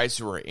 guys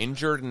who are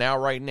injured now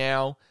right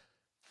now,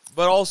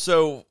 but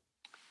also,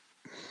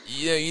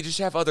 you just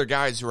have other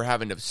guys who are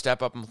having to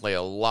step up and play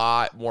a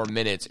lot more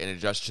minutes and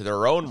adjust to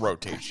their own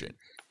rotation.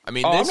 I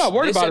mean, this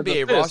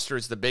NBA roster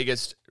is the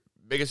biggest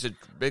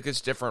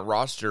different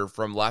roster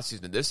from last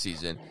season to this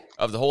season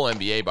of the whole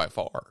NBA by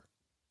far.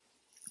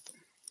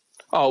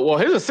 Oh, well,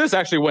 his assists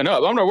actually went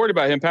up. I'm not worried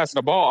about him passing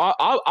the ball.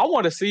 I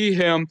want to see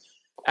him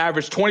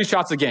average 20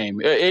 shots a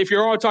game. If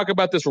you're all talking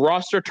about this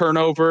roster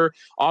turnover,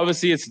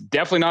 obviously it's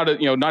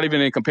definitely not even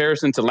in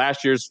comparison to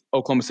last year's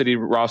Oklahoma City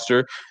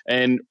roster,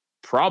 and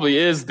probably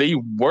is the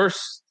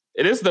worst.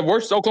 It is the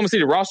worst Oklahoma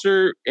City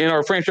roster in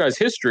our franchise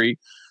history.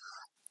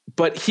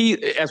 But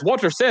he, as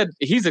Walter said,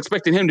 he's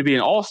expecting him to be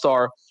an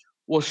all-star.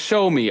 Well,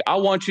 show me. I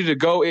want you to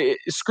go.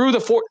 Screw the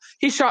four.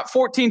 He shot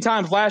 14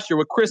 times last year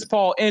with Chris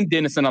Paul and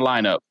Dennis in the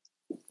lineup.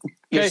 Okay?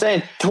 You're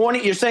saying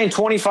 20. You're saying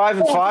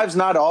 25 and 5 is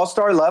not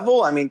all-star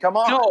level. I mean, come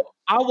on. No,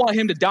 I want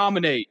him to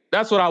dominate.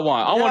 That's what I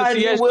want. I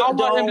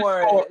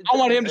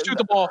want him to shoot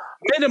the ball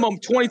minimum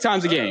 20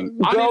 times a game.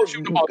 I need to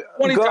shoot the ball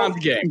 20 times a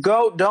game.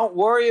 Don't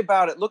worry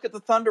about it. Look at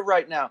the Thunder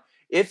right now.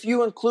 If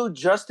you include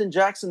Justin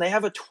Jackson, they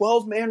have a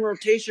 12-man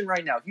rotation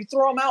right now. If you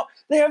throw him out,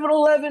 they have an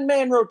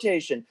 11-man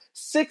rotation.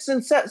 6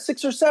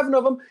 or 7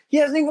 of them he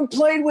hasn't even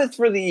played with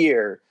for the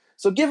year.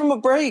 So give him a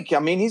break. I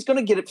mean, he's going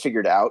to get it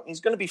figured out. He's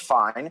going to be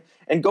fine.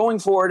 And going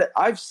forward,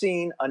 I've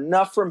seen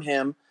enough from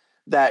him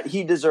that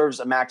he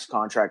deserves a max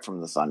contract from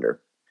the Thunder.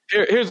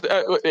 Here's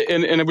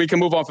and we can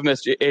move on from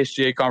this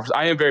HGA conference.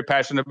 I am very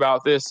passionate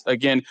about this.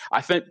 Again,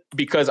 I think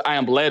because I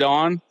am led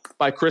on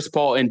by Chris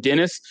Paul and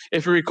Dennis.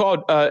 If you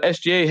recall,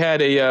 SGA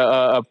had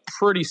a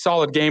pretty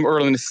solid game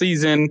early in the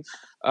season.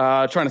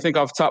 Trying to think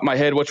off the top of my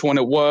head which one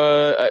it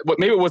was.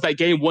 Maybe it was that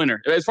game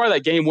winner. It's probably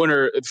that game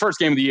winner, the first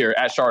game of the year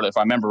at Charlotte, if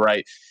I remember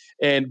right.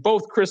 And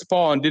both Chris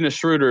Paul and Dennis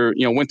Schroeder,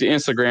 went to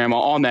Instagram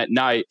on that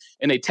night,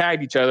 and they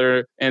tagged each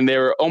other, and they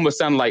were almost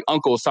sounding like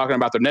uncles talking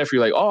about their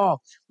nephew, like, "Oh,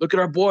 look at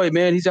our boy,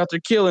 man, he's out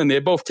there killing." They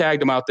both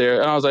tagged him out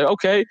there, and I was like,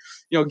 okay,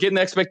 getting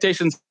the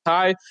expectations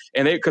high,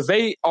 and because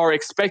they are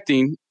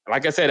expecting,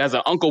 like I said, as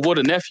an uncle would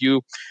a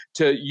nephew,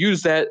 to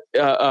use that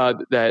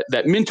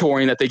that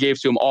mentoring that they gave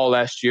to him all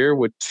last year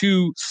with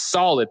 2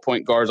 solid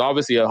point guards,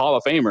 obviously a Hall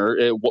of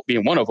Famer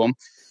being one of them.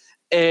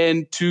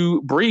 And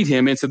to breed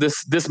him into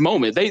this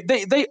moment.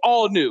 They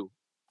all knew.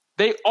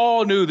 They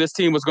all knew this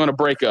team was going to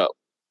break up.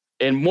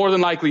 And more than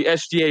likely,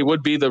 SGA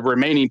would be the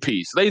remaining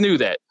piece. They knew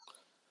that.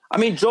 I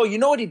mean, Joel, you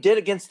know what he did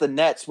against the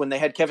Nets when they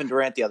had Kevin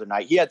Durant the other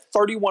night? He had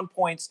 31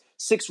 points,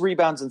 6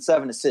 rebounds, and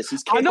 7 assists.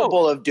 He's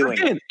capable of doing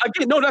it.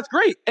 Again, no, that's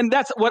great. And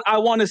that's what I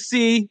want to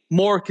see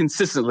more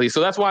consistently.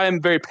 So that's why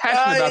I'm very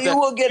passionate about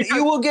that.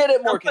 You will get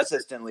it more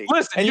consistently.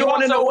 Listen, and you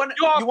also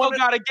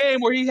got a game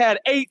where he had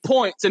 8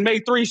 points and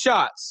made 3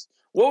 shots.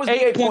 What was the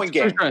 8-point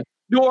game?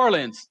 New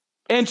Orleans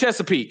and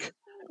Chesapeake.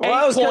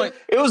 Well,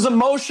 it was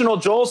emotional,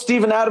 Joel.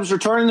 Steven Adams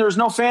returning. There was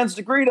no fans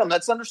to greet him.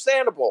 That's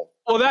understandable.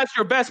 Well, that's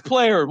your best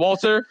player,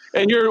 Walter.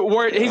 And you're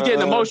worried he's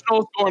getting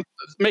emotional or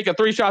making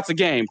 3 shots a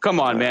game. Come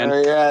on, man.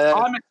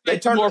 I'm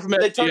expecting more from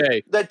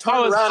SGA. They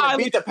turned around and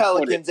beat the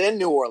Pelicans in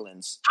New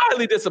Orleans.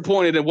 Highly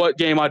disappointed in what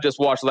game I just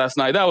watched last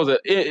night. That was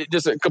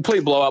just a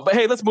complete blowout. But,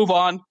 hey, let's move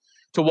on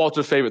to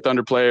Walter's favorite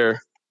Thunder player,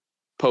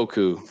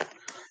 Poku.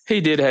 He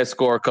did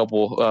score a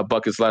couple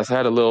buckets last.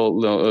 Had a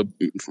little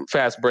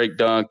fast break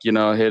dunk,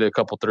 hit a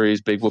couple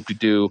threes, big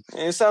whoop-de-doo.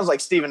 It sounds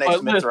like Stephen A.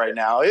 Smith right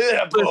now.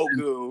 Yeah,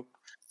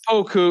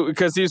 Poku,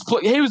 because he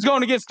was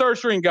going against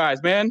third-string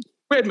guys, man.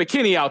 We had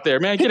McKinney out there,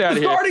 man. Get out of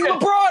here. Starting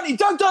LeBron. He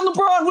dunked on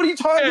LeBron. What are you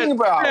talking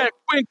about?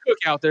 Quinn Cook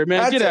out there,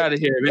 man. Get out of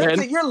here,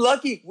 man. You're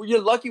lucky.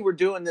 You're lucky we're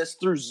doing this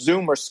through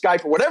Zoom or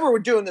Skype or whatever we're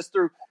doing this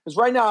through. Because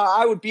right now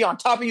I would be on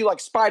top of you like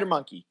Spider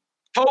Monkey.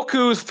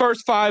 Poku's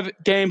first 5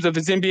 games of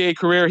his NBA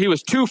career, he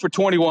was 2 for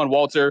 21,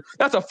 Walter.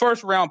 That's a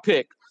first-round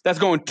pick. That's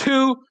going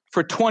 2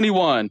 for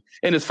 21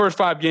 in his first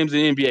 5 games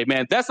in the NBA,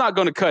 man. That's not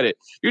going to cut it.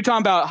 You're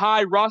talking about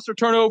high roster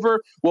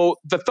turnover. Well,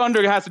 the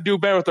Thunder has to do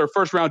better with their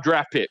first-round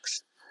draft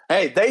picks.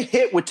 Hey, they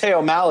hit with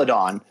Teo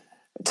Maledon.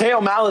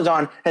 Teo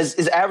Maledon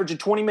is averaging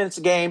 20 minutes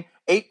a game,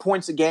 8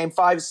 points a game,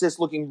 5 assists,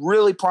 looking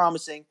really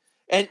promising.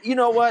 And you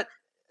know what?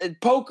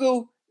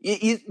 Poku,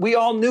 we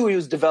all knew he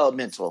was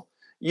developmental.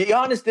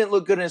 Giannis didn't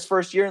look good in his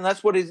first year, and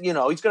that's what he's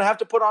going to have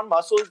to put on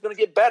muscle. He's going to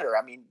get better.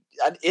 I mean,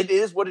 it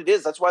is what it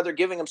is. That's why they're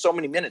giving him so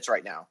many minutes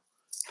right now.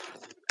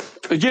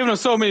 They're giving him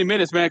so many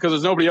minutes, man, because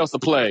there's nobody else to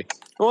play.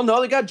 Well,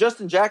 no, they got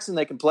Justin Jackson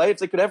they can play. If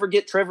they could ever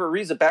get Trevor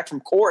Ariza back from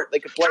court, they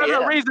could play him.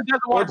 Trevor Ariza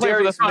doesn't want to play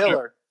for the Thunder.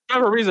 Miller.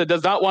 Trevor Ariza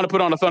does not want to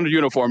put on a Thunder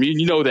uniform.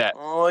 You know that.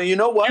 Oh, you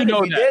know what? If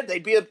he did,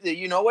 they'd be.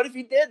 You know what? If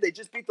he did, they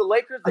just beat the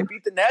Lakers. They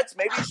beat the Nets.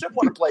 Maybe he should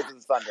want to play for the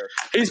Thunder.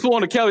 He's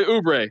pulling a Kelly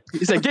Oubre.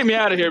 He said, "Get me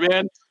out of here,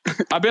 man.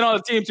 I've been on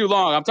the team too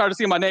long. I'm tired of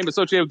seeing my name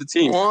associated with the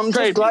team." Well,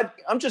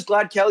 I'm just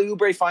glad Kelly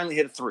Oubre finally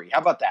hit a 3. How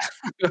about that?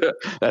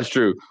 That's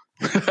true.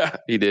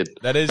 He did.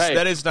 That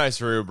is nice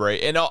for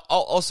Oubre. And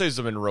I'll say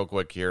something real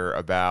quick here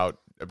about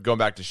going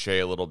back to Shea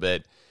a little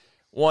bit.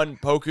 One,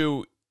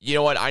 Poku, you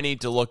know what? I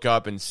need to look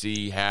up and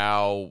see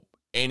how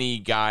any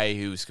guy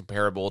who's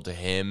comparable to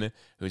him,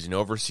 who's an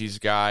overseas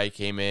guy,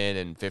 came in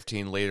and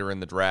 15 later in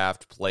the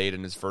draft, played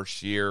in his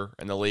first year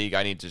in the league.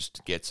 I need just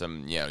to get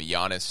some,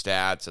 Giannis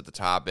stats at the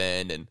top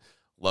end and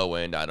low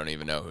end. I don't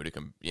even know who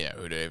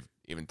to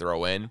even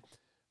throw in.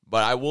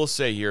 But I will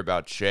say here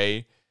about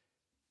Shea,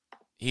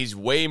 he's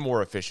way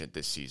more efficient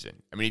this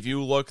season. I mean, if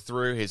you look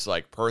through his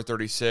per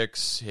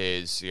 36,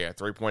 his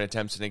 3-point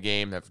attempts in a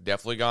game have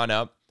definitely gone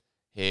up.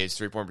 His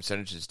 3-point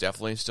percentage is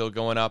definitely still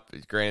going up.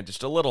 Granted,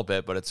 just a little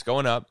bit, but it's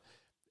going up.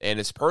 And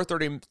his per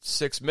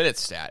 36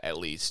 minutes stat, at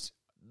least,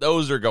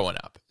 those are going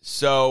up.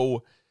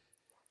 So,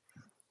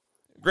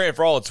 granted,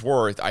 for all it's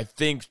worth, I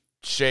think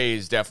Shea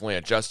is definitely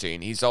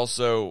adjusting. He's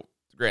also,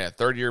 granted, a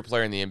third-year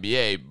player in the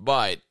NBA,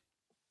 but,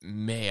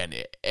 man,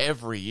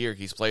 every year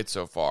he's played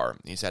so far,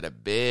 he's had a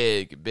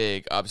big,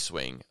 big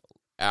upswing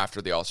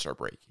after the All-Star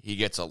break. He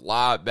gets a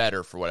lot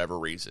better for whatever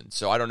reason.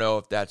 So I don't know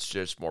if that's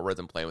just more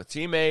rhythm playing with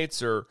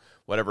teammates or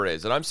whatever it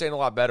is. And I'm saying a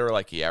lot better,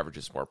 like he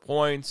averages more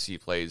points, he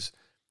plays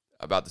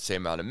about the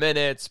same amount of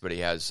minutes, but he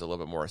has a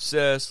little bit more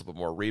assists, a little bit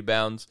more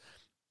rebounds.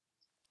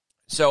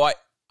 So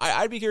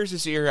I'd be curious to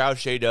see how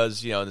Shea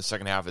does, in the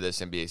second half of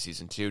this NBA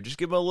season too. Just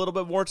give him a little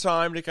bit more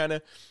time to kind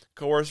of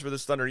coerce for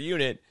this Thunder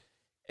unit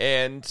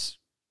and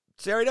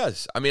see how he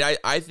does. I mean,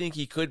 I think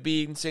he could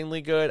be insanely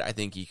good. I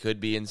think he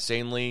could be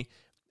insanely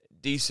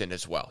decent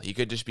as well. He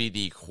could just be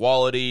the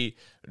quality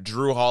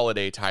Drew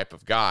Holiday type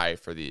of guy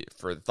for the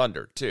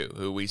Thunder too,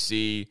 who we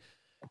see,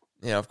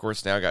 of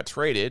course now got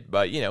traded,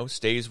 but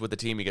stays with the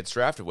team he gets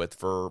drafted with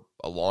for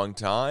a long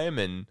time,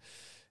 and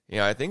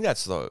I think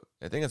that's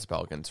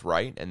Pelicans,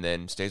 right? And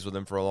then stays with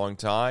them for a long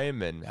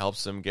time and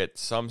helps them get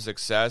some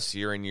success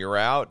year in year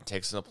out, and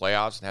takes them to the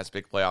playoffs and has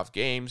big playoff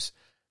games.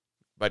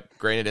 But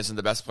granted, isn't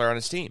the best player on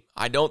his team.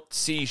 I don't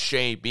see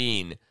Shea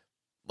being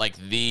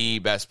the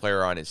best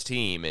player on his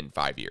team in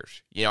 5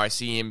 years. I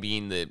see him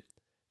being the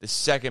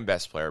second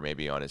best player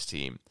maybe on his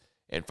team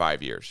in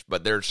 5 years.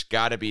 But there's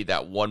got to be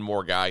that one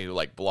more guy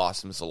who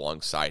blossoms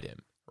alongside him,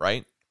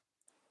 right?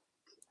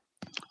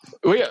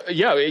 Well,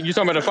 yeah, you're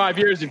talking about in 5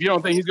 years. If you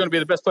don't think he's going to be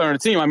the best player on the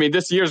team, I mean,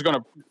 this year is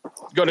going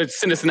to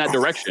send us in that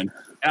direction.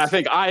 And I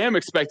think I am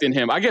expecting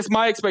him. I guess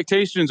my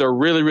expectations are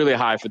really, really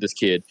high for this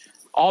kid,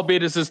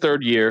 albeit it's his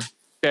third year.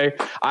 Okay,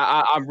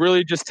 I'm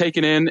really just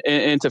taking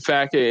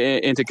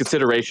into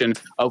consideration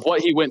of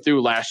what he went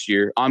through last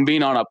year on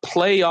being on a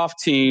playoff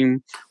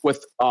team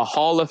with a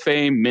Hall of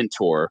Fame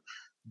mentor.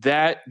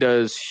 That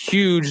does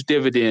huge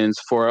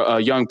dividends for a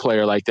young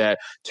player like that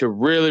to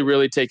really,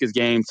 really take his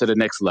game to the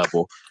next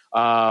level.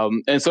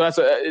 And so that's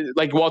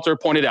like Walter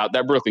pointed out,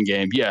 that Brooklyn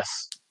game.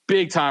 Yes,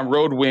 big time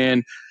road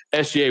win.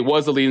 SGA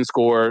was the leading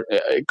scorer,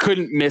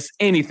 couldn't miss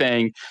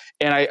anything.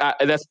 And I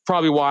that's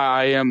probably why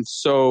I am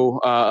so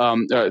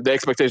the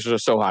expectations are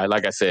so high,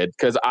 like I said,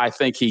 because I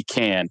think he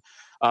can.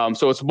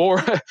 So it's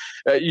more,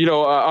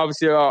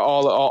 obviously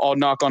I'll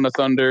knock on the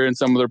Thunder and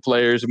some of their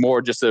players,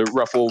 more just to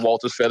ruffle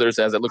Walter's feathers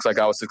as it looks like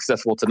I was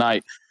successful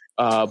tonight.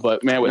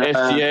 But, man, with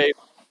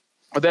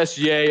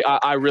SGA,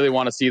 I really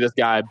want to see this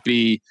guy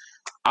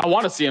I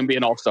want to see him be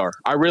an all-star.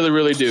 I really,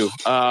 really do.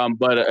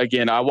 But,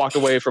 again, I walked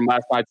away from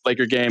last night's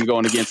Laker game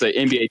going against an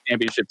NBA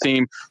championship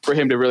team for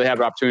him to really have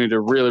the opportunity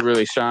to really,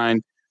 really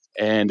shine.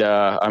 And,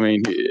 I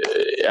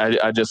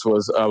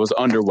was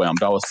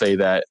underwhelmed. I will say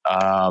that.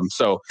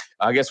 So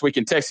I guess we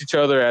can text each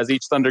other as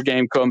each Thunder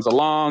game comes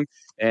along.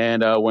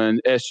 And when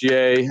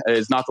SGA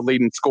is not the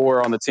leading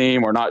scorer on the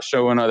team or not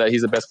showing that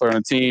he's the best player on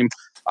the team,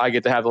 I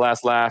get to have the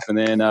last laugh. And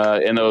then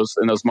in those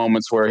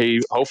moments where he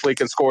hopefully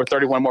can score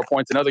 31 more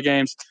points in other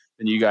games,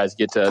 then you guys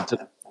get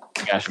to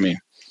gash me.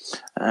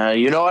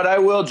 You know what? I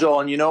will,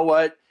 Joel. And you know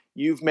what?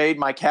 You've made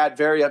my cat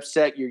very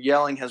upset. Your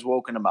yelling has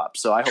woken him up.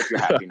 So I hope you're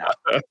happy now.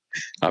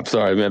 I'm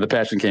sorry, man. The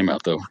passion came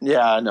out, though.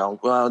 Yeah, I know.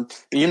 Well,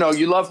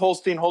 you love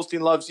Holstein.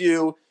 Holstein loves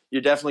you.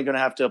 You're definitely going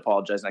to have to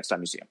apologize next time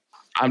you see him.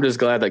 I'm just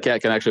glad that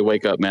cat can actually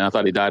wake up, man. I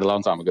thought he died a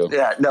long time ago.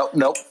 Yeah,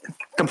 nope.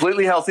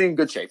 Completely healthy and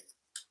good shape.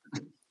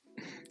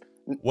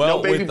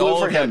 Well, no with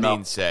all of that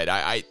being said,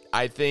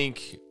 I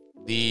think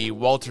the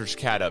Walter's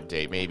cat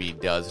update maybe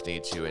does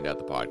need to end out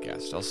the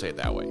podcast. I'll say it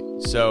that way.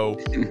 So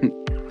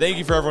thank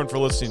you for everyone for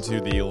listening to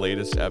the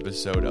latest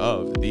episode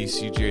of the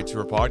CGA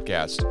Tour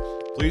podcast.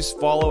 Please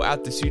follow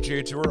at the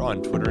CGA Tour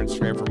on Twitter and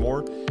Instagram for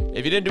more.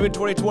 If you didn't do it in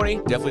 2020,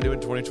 definitely do it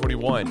in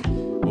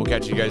 2021. We'll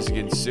catch you guys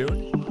again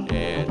soon.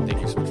 And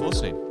thank you so much for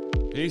listening.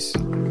 Peace.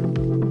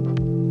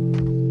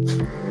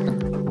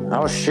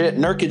 Oh, shit.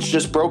 Nurkic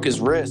just broke his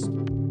wrist.